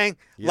I'm saying?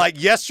 Yep.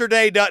 Like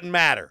yesterday doesn't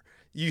matter.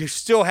 You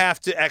still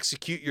have to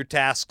execute your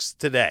tasks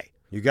today.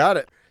 You got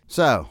it.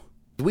 So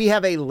we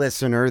have a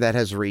listener that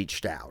has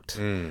reached out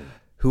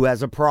who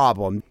has a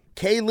problem.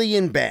 Kaylee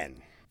and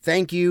Ben,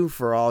 thank you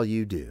for all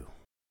you do.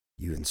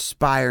 You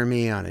inspire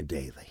me on a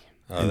daily.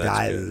 And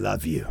I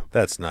love you.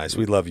 That's nice.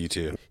 We love you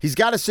too. He's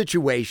got a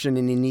situation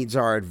and he needs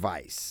our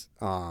advice.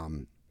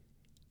 And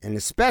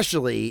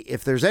especially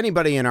if there's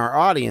anybody in our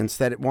audience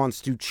that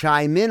wants to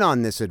chime in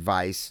on this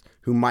advice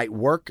who might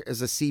work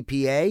as a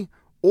CPA,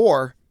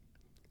 or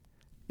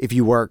if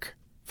you work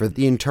for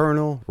the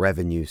Internal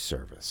Revenue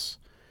Service.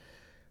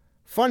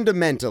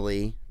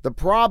 Fundamentally, the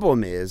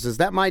problem is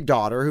that my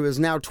daughter, who is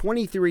now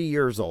 23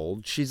 years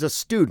old, she's a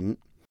student,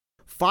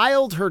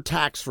 filed her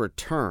tax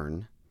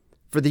return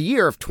for the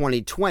year of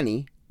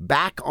 2020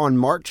 back on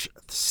March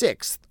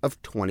 6th of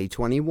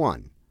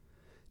 2021.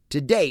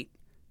 To date,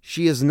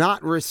 she has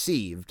not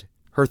received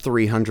her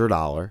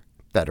 $300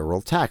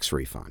 federal tax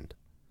refund.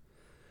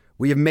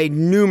 We have made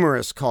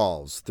numerous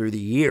calls through the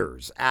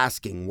years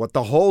asking what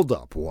the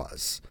holdup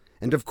was.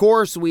 And of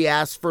course, we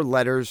asked for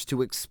letters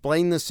to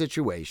explain the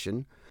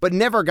situation, but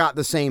never got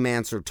the same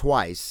answer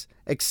twice,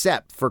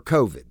 except for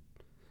COVID.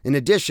 In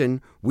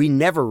addition, we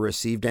never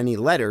received any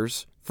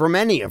letters from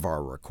any of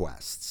our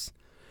requests.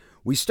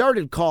 We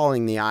started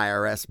calling the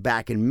IRS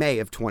back in May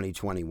of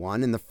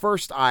 2021, and the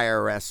first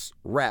IRS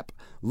rep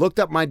looked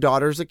up my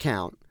daughter's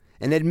account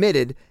and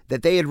admitted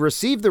that they had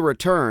received the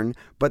return,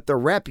 but the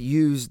rep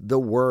used the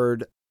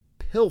word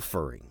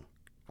pilfering.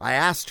 I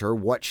asked her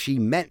what she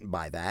meant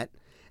by that,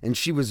 and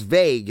she was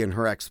vague in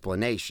her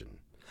explanation.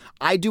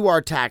 I do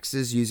our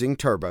taxes using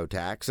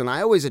TurboTax, and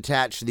I always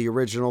attach the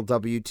original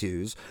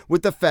W-2s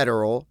with the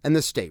federal and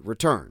the state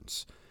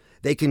returns.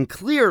 They can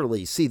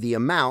clearly see the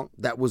amount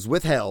that was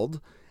withheld,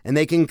 and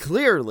they can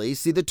clearly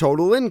see the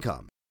total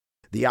income.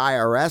 The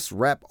IRS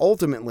rep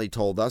ultimately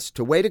told us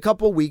to wait a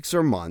couple weeks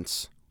or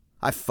months.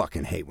 I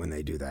fucking hate when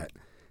they do that.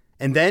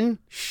 And then,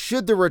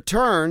 should the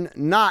return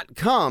not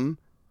come,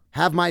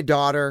 have my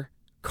daughter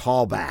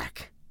call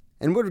back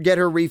and would get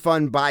her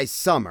refund by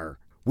summer.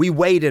 We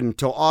waited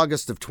until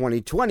August of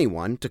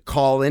 2021 to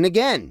call in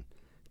again,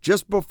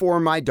 just before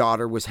my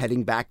daughter was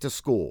heading back to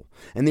school.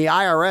 And the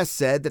IRS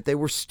said that they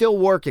were still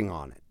working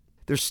on it.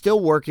 They're still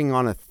working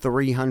on a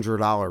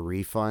 $300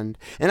 refund.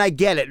 And I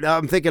get it.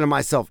 I'm thinking to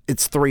myself,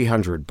 it's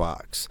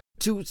 $300.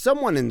 To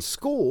someone in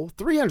school,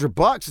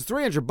 $300 is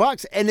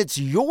 $300, and it's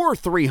your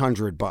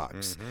 $300.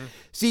 Mm-hmm.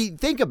 See,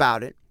 think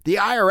about it. The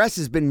IRS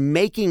has been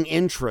making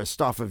interest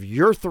off of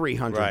your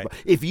 $300. Right.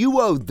 If you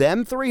owe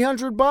them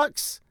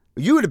 $300,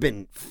 you would have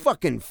been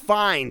fucking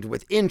fined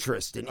with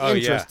interest and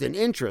interest and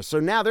interest. So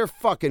now they're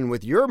fucking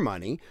with your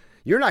money.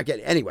 You're not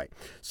getting anyway.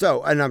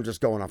 So, and I'm just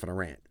going off on a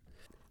rant.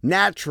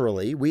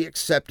 Naturally, we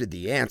accepted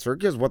the answer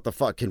because what the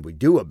fuck can we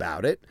do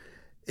about it?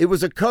 It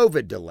was a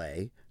COVID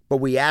delay, but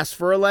we asked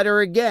for a letter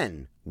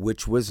again,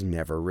 which was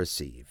never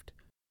received.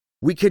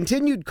 We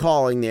continued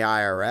calling the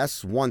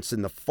IRS once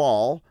in the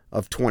fall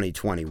of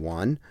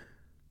 2021,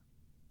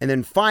 and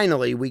then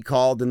finally we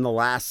called in the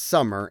last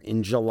summer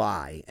in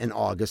July and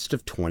August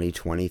of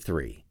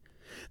 2023.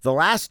 The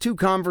last two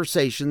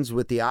conversations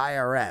with the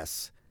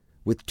IRS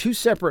with two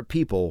separate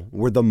people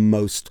were the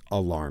most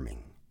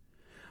alarming.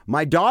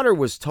 My daughter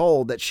was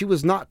told that she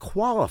was not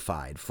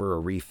qualified for a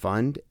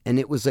refund, and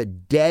it was a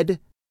dead,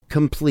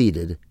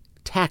 completed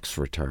tax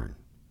return.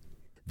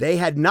 They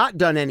had not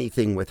done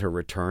anything with her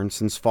return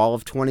since fall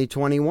of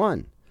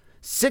 2021.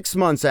 6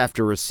 months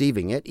after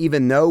receiving it,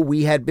 even though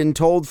we had been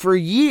told for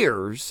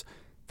years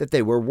that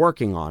they were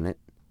working on it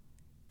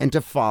and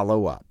to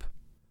follow up.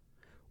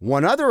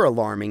 One other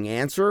alarming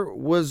answer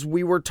was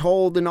we were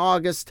told in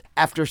August,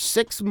 after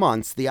 6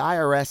 months, the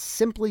IRS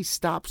simply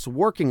stops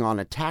working on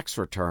a tax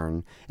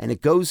return and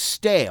it goes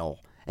stale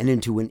and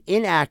into an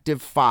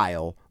inactive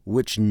file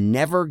which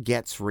never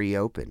gets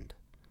reopened.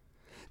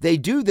 They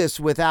do this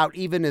without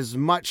even as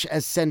much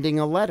as sending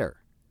a letter.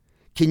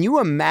 Can you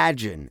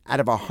imagine, out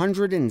of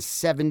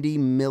 170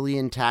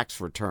 million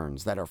tax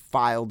returns that are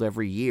filed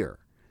every year,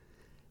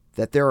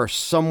 that there are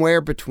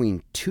somewhere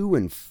between 2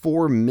 and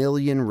 4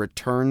 million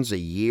returns a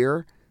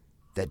year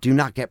that do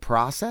not get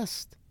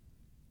processed?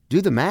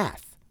 Do the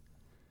math.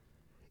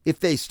 If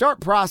they start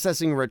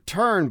processing a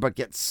return but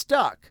get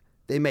stuck,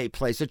 they may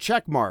place a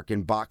check mark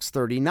in box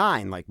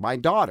 39 like my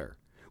daughter,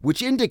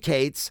 which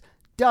indicates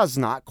does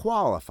not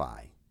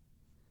qualify.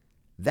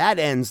 That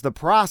ends the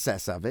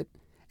process of it,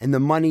 and the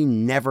money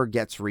never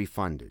gets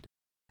refunded.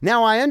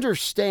 Now, I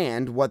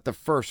understand what the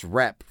first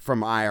rep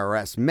from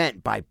IRS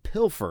meant by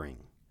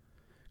pilfering.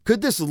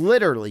 Could this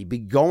literally be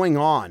going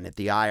on at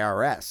the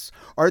IRS?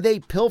 Are they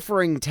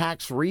pilfering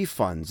tax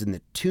refunds in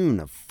the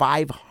tune of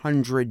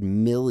 $500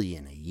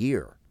 million a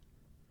year?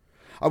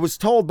 I was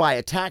told by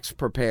a tax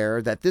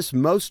preparer that this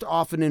most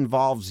often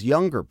involves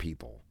younger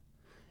people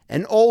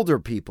and older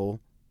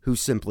people who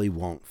simply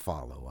won't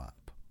follow up.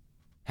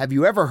 Have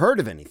you ever heard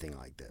of anything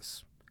like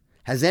this?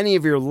 Has any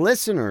of your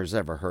listeners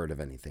ever heard of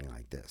anything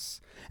like this?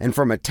 And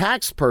from a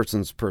tax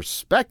person's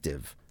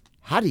perspective,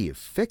 how do you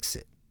fix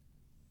it?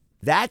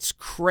 That's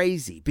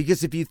crazy,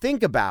 because if you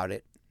think about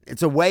it,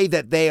 it's a way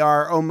that they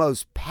are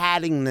almost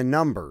padding the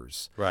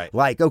numbers. Right.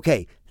 Like,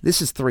 okay,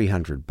 this is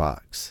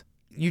 $300.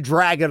 You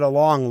drag it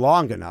along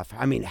long enough.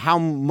 I mean, how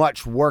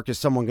much work is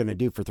someone going to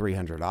do for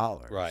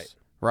 $300? Right.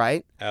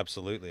 Right?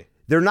 Absolutely.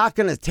 They're not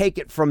going to take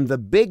it from the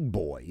big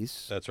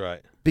boys. That's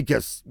right.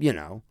 Because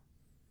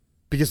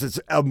it's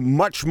a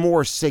much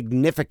more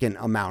significant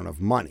amount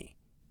of money.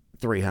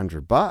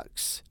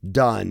 $300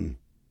 done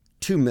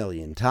 2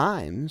 million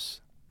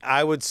times.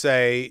 I would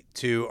say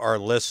to our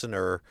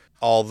listener,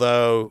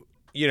 although,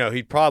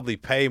 he'd probably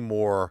pay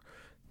more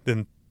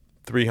than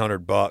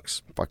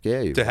 $300 Fuck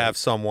yeah, to have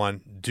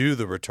someone do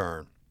the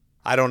return.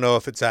 I don't know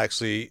if it's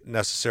actually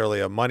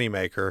necessarily a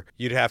moneymaker.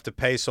 You'd have to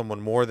pay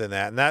someone more than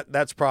that. And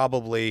that's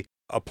probably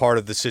a part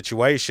of the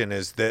situation,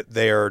 is that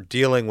they are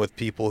dealing with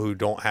people who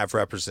don't have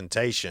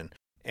representation.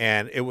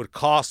 And it would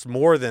cost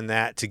more than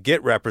that to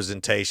get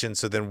representation.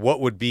 So then what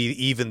would be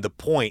even the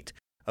point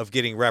of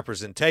getting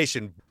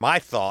representation? My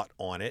thought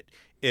on it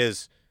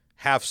is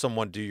have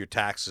someone do your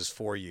taxes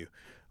for you.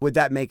 Would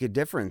that make a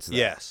difference, though?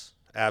 Yes,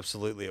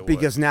 absolutely it would.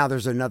 Because now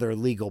there's another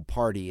legal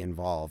party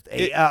involved,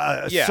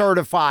 a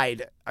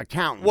certified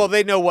accountant. Well,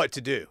 they know what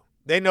to do.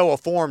 They know a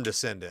form to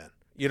send in.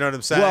 You know what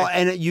I'm saying? Well,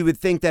 and you would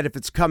think that if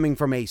it's coming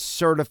from a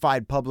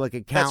certified public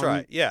accountant. That's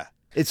right, yeah.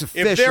 It's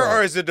official. If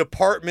there is a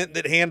department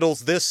that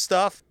handles this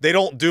stuff, they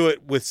don't do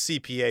it with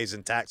CPAs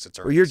and tax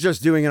attorneys. Well, you're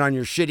just doing it on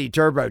your shitty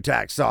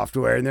TurboTax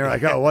software, and they're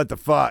like, "Oh, what the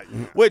fuck?"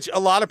 Which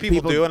a lot of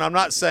people do, and I'm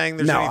not saying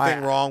there's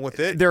anything wrong with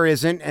it. There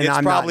isn't, and it's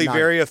I'm probably not,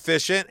 very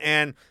efficient.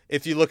 And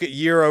if you look at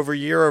year over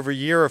year over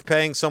year of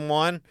paying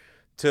someone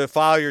to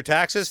file your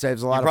taxes,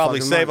 saves a lot. You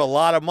probably save a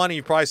lot of money.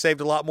 You probably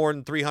saved a lot more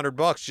than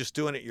 $300 just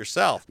doing it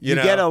yourself. You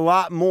know? Get a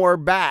lot more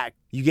back.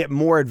 You get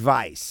more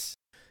advice.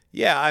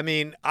 Yeah, I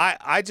mean,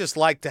 I just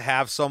like to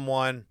have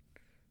someone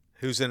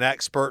who's an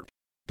expert.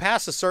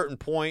 Past a certain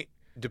point,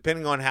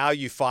 depending on how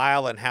you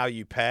file and how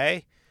you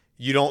pay,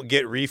 you don't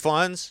get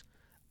refunds.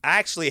 I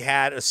actually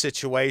had a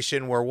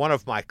situation where one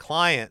of my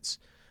clients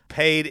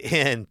paid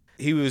in.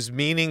 He was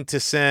meaning to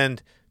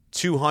send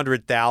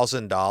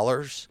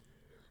 $200,000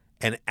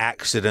 and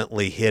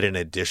accidentally hit an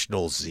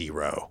additional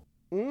zero.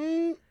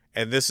 And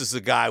this is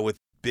a guy with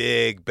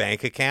big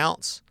bank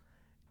accounts,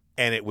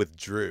 and it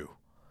withdrew.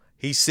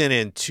 He sent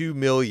in $2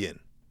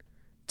 million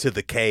to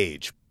the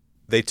cage.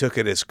 They took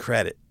it as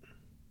credit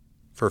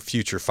for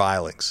future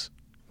filings.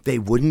 They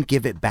wouldn't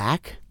give it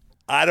back?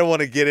 I don't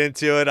want to get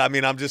into it. I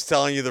mean, I'm just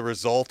telling you the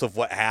result of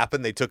what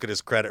happened. They took it as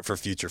credit for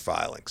future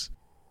filings.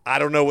 I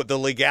don't know what the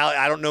legality.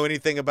 I don't know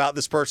anything about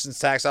this person's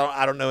tax.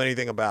 I don't know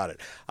anything about it.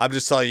 I'm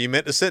just telling you,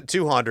 meant to send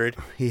 200.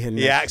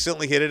 He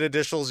accidentally hit an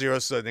additional zero.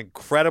 So an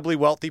incredibly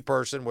wealthy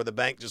person where the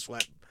bank just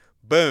went,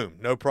 boom,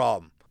 no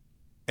problem.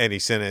 And he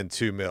sent in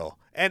 $2 million.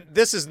 And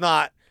this is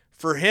not,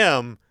 for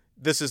him,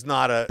 this is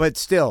not a... But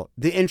still,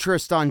 the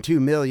interest on $2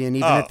 million,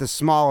 even at the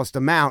smallest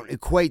amount,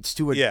 equates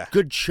to a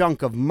good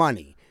chunk of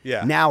money.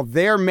 Yeah. Now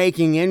they're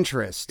making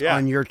interest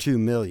on your $2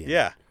 million.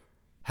 Yeah.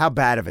 How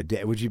bad of a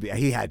day would you be?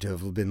 He had to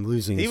have been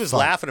losing his He was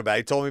fuck. laughing about it.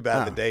 He told me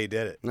about it the day he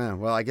did it. No,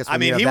 well, I guess... I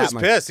mean, he was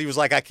pissed. He was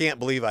like, I can't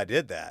believe I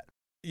did that.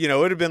 You know,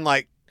 it would have been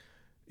like,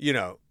 you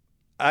know,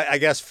 I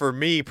guess for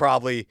me,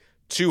 probably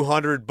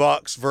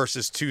 $200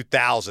 versus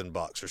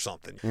 $2,000 or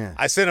something. Yeah.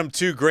 I sent him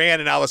 $2,000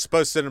 and I was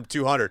supposed to send him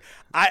 200.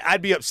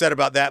 I'd be upset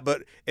about that,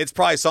 but it's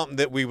probably something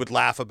that we would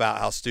laugh about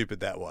how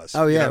stupid that was.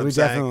 Oh, yeah, you know we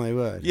definitely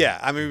would. Yeah,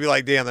 I mean, we'd be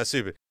like, damn, that's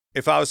stupid.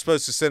 If I was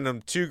supposed to send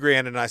him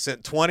 $2,000 and I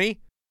sent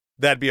 20,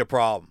 that'd be a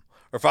problem.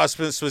 Or if I was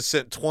supposed to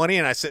send 20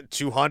 and I sent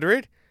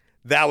 200,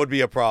 that would be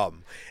a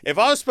problem. If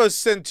I was supposed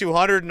to send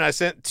 200 and I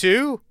sent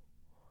 2,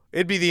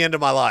 it'd be the end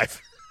of my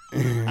life.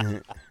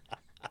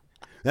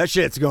 That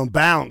shit's gonna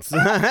bounce.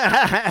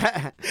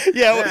 Yeah,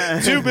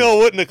 $2 million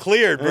wouldn't have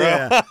cleared, bro.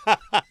 Yeah.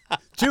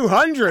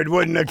 200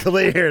 wouldn't have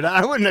cleared.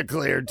 I wouldn't have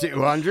cleared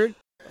 200.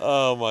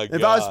 Oh my god!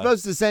 If I was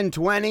supposed to send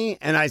 20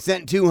 and I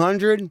sent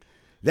 200,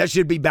 that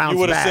should be bounced back. You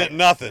would have sent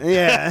nothing.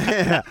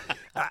 Yeah.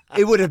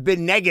 It would have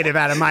been negative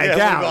out of my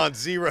account. It would have gone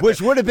zero. Which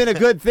would have been a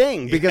good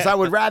thing because I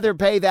would rather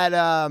pay that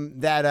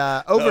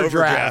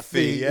overdraft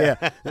fee.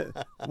 Yeah.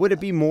 Would it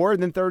be more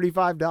than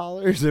 $35?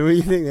 Or what do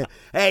you think?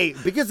 Hey,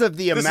 because of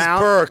the this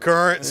amount is per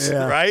occurrence,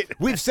 right?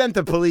 We've sent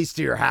the police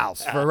to your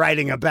house for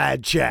writing a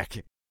bad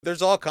check.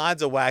 There's all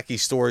kinds of wacky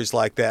stories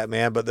like that,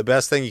 man. But the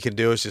best thing you can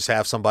do is just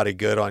have somebody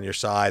good on your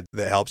side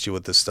that helps you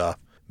with this stuff.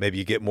 Maybe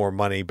you get more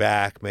money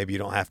back. Maybe you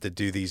don't have to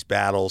do these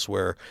battles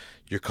where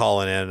you're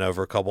calling in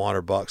over a couple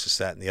 $100, this,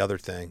 that, and the other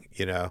thing,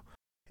 you know.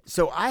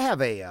 So I have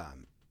a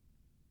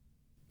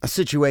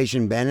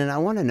situation, Ben, and I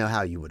want to know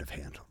how you would have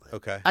handled it.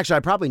 Okay. Actually, I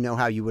probably know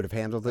how you would have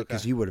handled it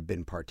because you would have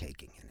been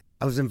partaking in it.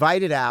 I was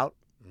invited out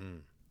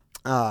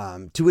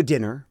to a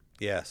dinner.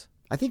 Yes.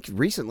 I think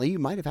recently you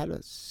might have had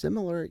a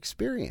similar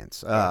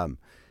experience.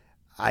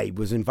 I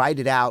was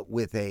invited out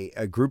with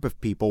a group of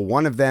people.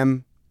 One of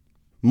them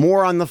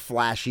more on the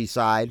flashy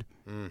side,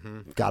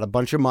 got a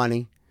bunch of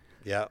money.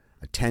 Yeah.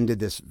 Attended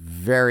this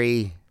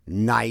very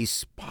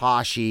nice,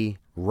 poshy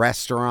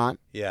restaurant.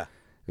 Yeah.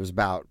 It was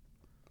about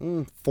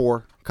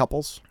 4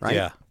 couples, right?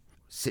 Yeah.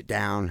 Sit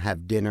down,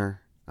 have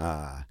dinner.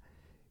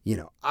 You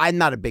know, I'm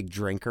not a big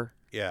drinker.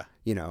 Yeah.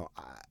 You know,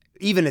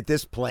 even at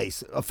this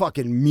place, a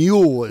fucking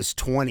mule is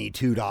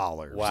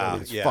 $22. Wow.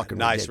 It's yeah. fucking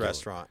Nice ridiculous.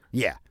 restaurant.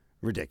 Yeah.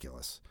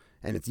 Ridiculous.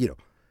 And it's, you know,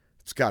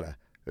 it's got a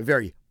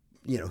very,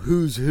 you know,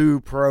 who's who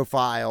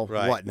profile,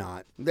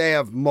 whatnot. They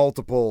have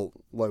multiple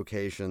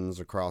locations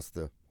across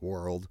the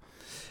world.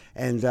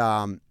 And,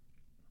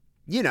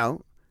 you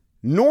know,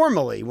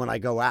 normally when I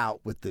go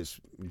out with this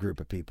group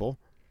of people,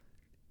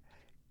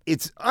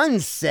 it's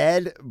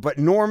unsaid, but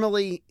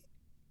normally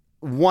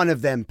one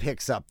of them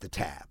picks up the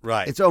tab.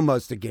 Right. It's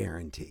almost a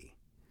guarantee.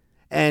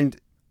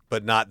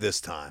 But not this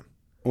time.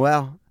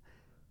 Well,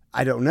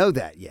 I don't know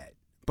that yet.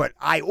 But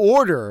I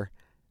order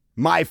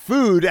my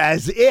food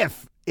as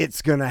if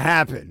it's going to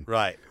happen.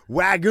 Right.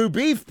 Wagyu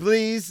beef,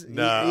 please.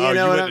 No,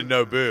 you wouldn't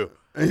know boo.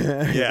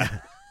 Yeah.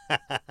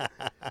 I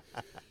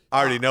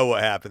already know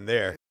what happened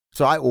there.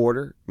 So I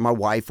order. My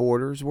wife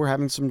orders. We're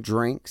having some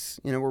drinks.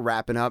 You know, we're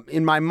wrapping up.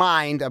 In my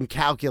mind, I'm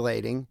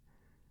calculating.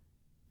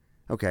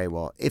 Okay,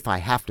 well, if I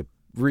have to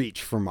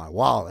reach for my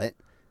wallet,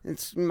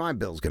 my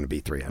bill's going to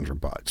be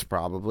 $300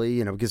 probably.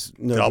 You know, because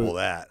double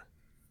that.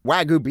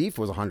 Wagyu beef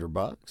was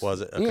 $100.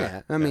 Was it? Okay.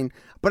 Yeah, I mean,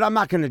 but I'm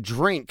not going to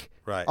drink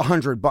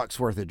 $100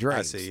 worth of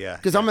drinks. I see. Yeah,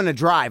 because I'm going to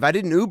drive. I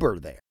didn't Uber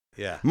there.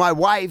 Yeah. My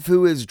wife,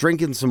 who is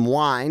drinking some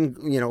wine,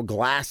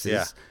 glasses.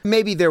 Yeah.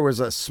 Maybe there was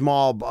a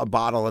small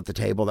bottle at the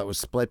table that was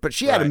split, but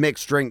she had a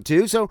mixed drink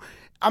too. So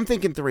I'm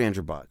thinking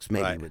 $300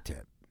 maybe with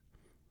tip.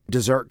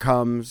 Dessert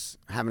comes,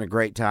 having a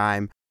great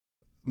time.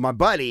 My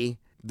buddy,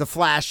 the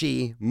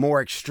flashy,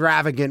 more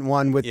extravagant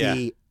one with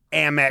the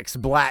Amex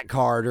black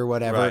card or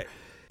whatever,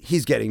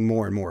 he's getting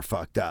more and more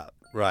fucked up.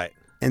 Right.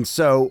 And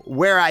so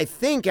where I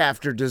think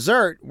after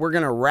dessert, we're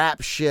going to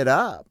wrap shit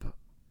up,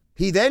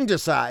 he then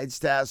decides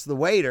to ask the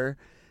waiter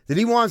that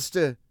he wants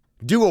to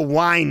do a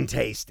wine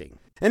tasting.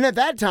 And at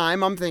that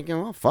time, I'm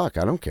thinking, well, fuck,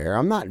 I don't care.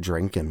 I'm not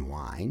drinking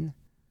wine.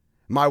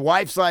 My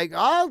wife's like,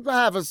 I'll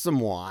have us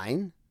some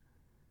wine.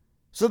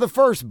 So the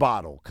first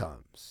bottle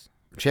comes.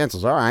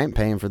 Chances are I ain't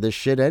paying for this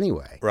shit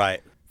anyway.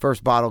 Right.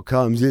 First bottle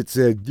comes. It's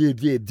a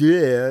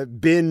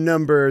bin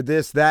number,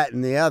 this, that,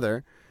 and the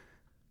other.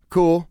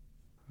 Cool.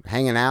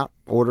 Hanging out.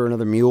 Order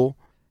another mule.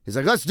 He's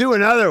like, let's do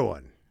another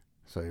one.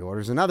 So he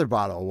orders another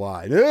bottle of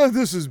wine.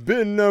 This is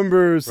bin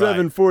number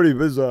 740.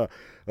 This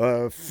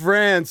is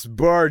France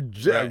bar.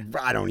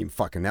 I don't even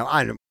fucking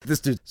know. This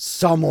dude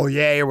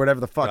sommelier or whatever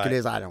the fuck it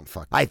is. I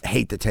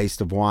hate the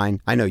taste of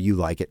wine. I know you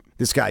like it.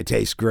 This guy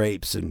tastes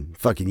grapes and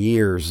fucking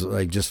years,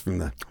 like just from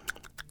the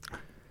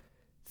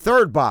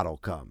third bottle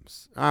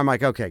comes. I'm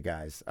like, okay,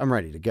 guys, I'm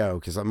ready to go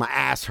because my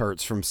ass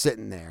hurts from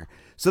sitting there.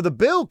 So the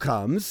bill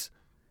comes.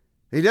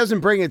 He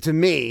doesn't bring it to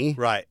me.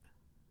 Right.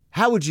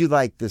 How would you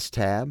like this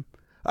tab?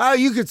 Oh,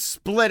 you could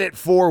split it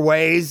 4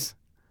 ways.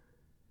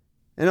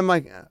 And I'm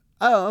like,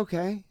 oh,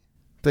 okay.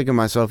 Thinking to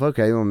myself,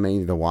 okay, well,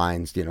 maybe the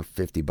wine's,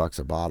 $50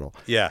 a bottle.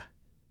 Yeah.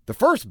 The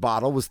first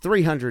bottle was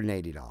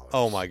 $380.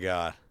 Oh, my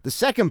God. The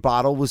second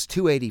bottle was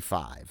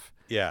 $285.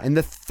 Yeah. And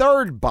the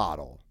third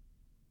bottle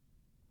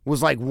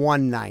was like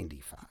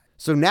 $195.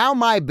 So now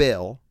my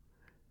bill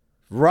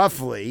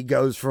roughly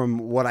goes from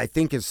what I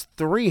think is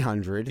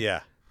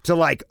 $300 to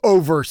like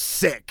over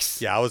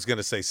 $600. Yeah, I was going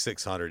to say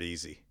 $600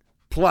 easy.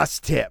 Plus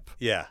tip.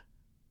 Yeah.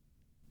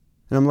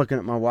 And I'm looking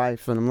at my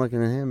wife and I'm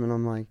looking at him and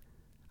I'm like,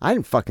 I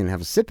didn't fucking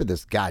have a sip of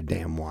this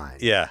goddamn wine.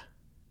 Yeah.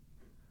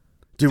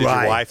 Did your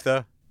wife,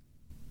 though?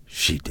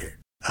 She did.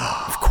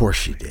 Oh, of course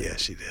she did. Yeah,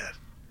 she did.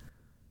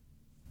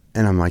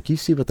 And I'm like, you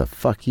see what the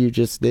fuck you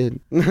just did?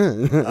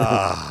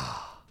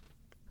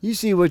 You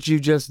see what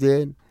you just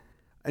did?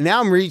 And now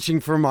I'm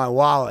reaching for my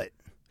wallet.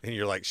 And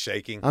you're like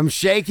shaking? I'm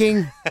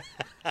shaking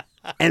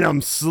and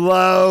I'm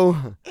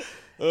slow.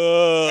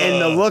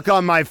 And the look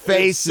on my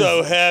face is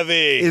so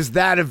heavy. Is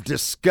that of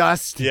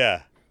disgust.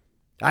 Yeah.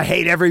 I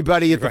hate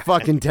everybody at the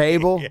fucking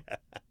table. Yeah.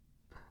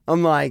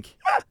 I'm like,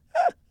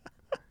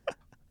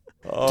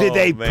 did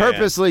they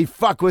purposely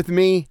fuck with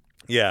me?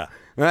 Yeah.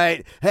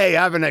 Right? Hey,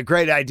 having a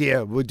great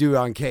idea. We'll do it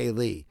on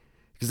Kaylee.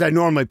 Because I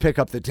normally pick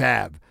up the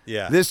tab.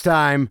 Yeah. This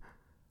time,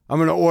 I'm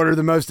going to order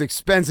the most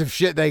expensive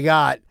shit they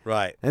got.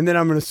 Right. And then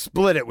I'm going to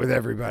split it with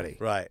everybody.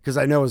 Right. Because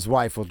I know his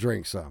wife will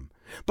drink some.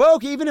 But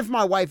okay, even if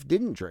my wife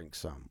didn't drink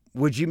some,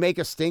 would you make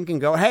a stink and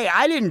go, hey,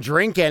 I didn't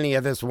drink any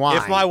of this wine?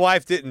 If my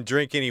wife didn't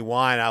drink any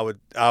wine,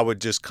 I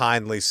would just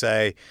kindly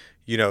say,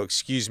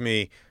 excuse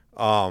me,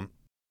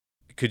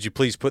 could you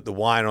please put the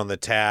wine on the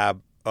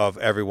tab of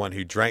everyone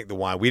who drank the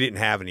wine? We didn't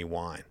have any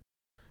wine.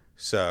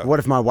 So what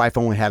if my wife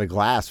only had a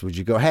glass? Would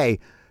you go, hey,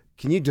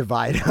 can you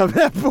divide up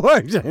that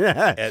portion?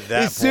 At that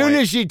as soon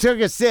as she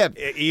took a sip,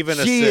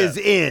 she is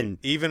in.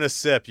 Even a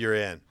sip, you're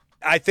in.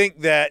 I think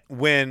that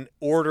when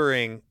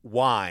ordering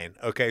wine,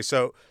 okay,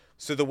 so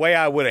the way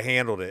I would have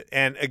handled it,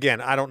 and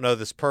again, I don't know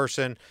this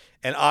person,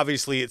 and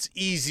obviously it's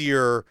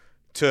easier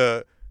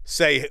to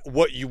say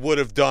what you would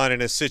have done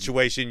in a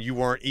situation you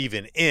weren't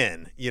even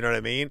in, you know what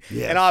I mean?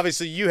 Yes. And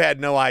obviously you had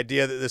no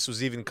idea that this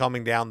was even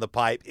coming down the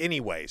pipe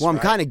anyways. Well, I'm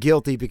kind of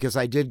guilty because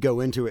I did go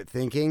into it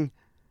thinking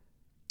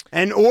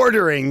and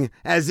ordering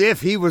as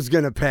if he was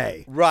going to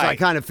pay. Right. So I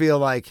kind of feel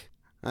like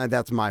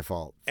that's my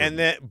fault. And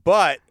then,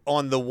 but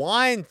on the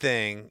wine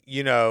thing,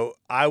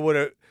 I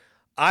would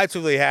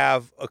actually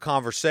have a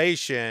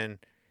conversation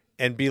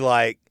and be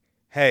like,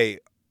 hey,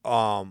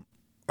 are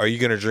you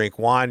going to drink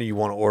wine or you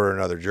want to order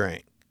another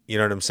drink? You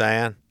know what I'm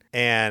saying?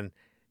 And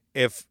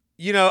if,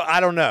 I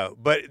don't know,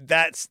 but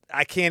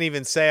I can't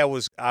even say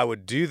I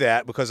would do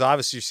that because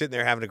obviously you're sitting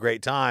there having a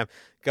great time.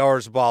 Go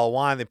orders a bottle of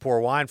wine, they pour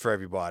wine for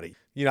everybody.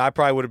 I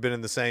probably would have been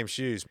in the same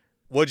shoes.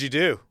 What'd you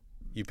do?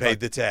 You paid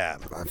the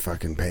tab. I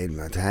fucking paid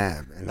my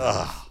tab.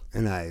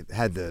 And I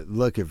had the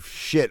look of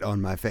shit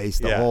on my face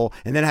and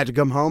then I had to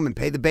come home and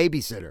pay the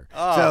babysitter. So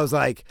I was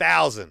like,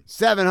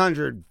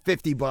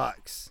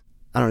 $750.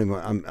 I don't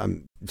even,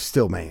 I'm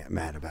still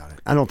mad about it.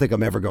 I don't think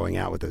I'm ever going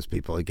out with those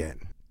people again.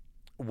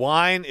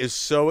 Wine is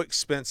so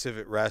expensive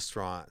at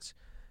restaurants.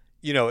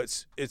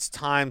 It's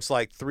times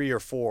like 3 or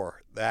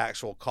 4 the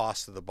actual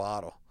cost of the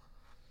bottle.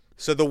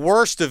 So the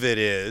worst of it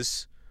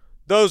is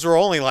those are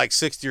only like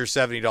 $60 or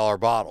 $70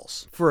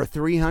 bottles. For a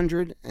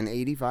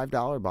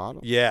 $385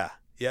 bottle? Yeah.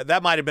 Yeah,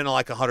 that might have been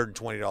like a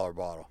 $120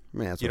 bottle.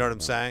 Yeah, you know what I'm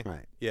saying?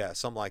 Right. Yeah,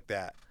 something like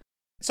that.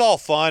 It's all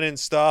fun and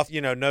stuff.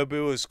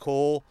 Nobu is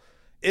cool.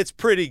 It's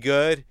pretty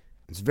good.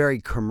 It's very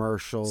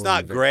commercial. It's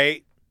not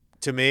great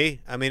to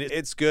me. I mean,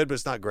 it's good, but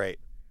it's not great.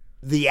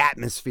 the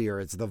atmosphere.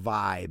 It's the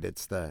vibe.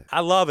 It's the.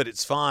 I love it.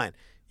 It's fine.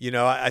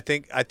 I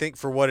think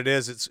for what it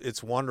is,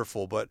 it's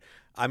wonderful. But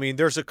I mean,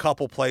 there's a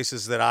couple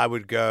places that I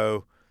would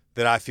go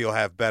that I feel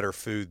have better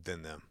food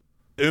than them.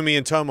 Umi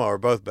and Tomo are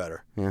both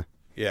better.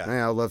 Yeah.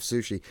 I love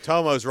sushi.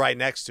 Tomo's right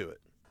next to it.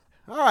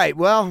 All right.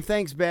 Well,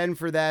 thanks, Ben,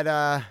 for that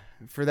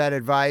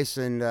advice.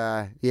 And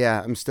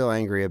I'm still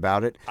angry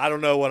about it. I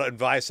don't know what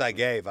advice I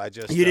gave.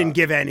 You didn't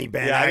give any,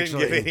 Ben. Yeah,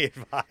 actually. I didn't give any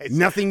advice.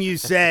 Nothing you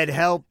said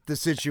helped the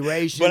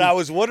situation. But I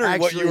was wondering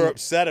what you were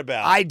upset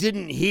about. I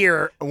didn't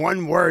hear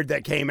one word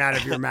that came out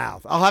of your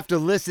mouth. I'll have to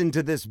listen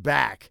to this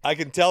back. I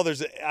can tell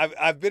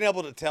I've been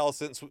able to tell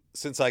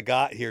since I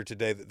got here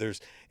today that there's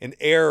an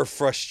air of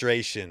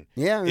frustration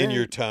in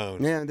your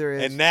tone. Yeah, there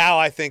is. And now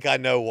I think I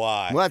know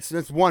why. Well,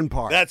 that's one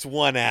part. That's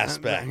one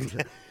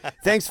aspect.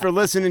 Thanks for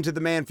listening to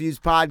the Man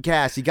Fused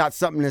podcast. You got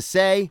something to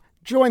say?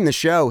 Join the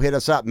show. Hit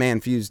us up,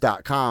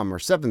 manfused.com or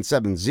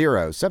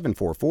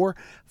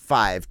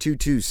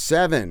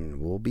 770-744-5227.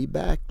 We'll be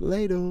back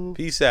later.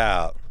 Peace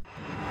out.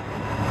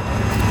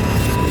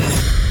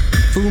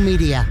 Foo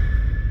Media.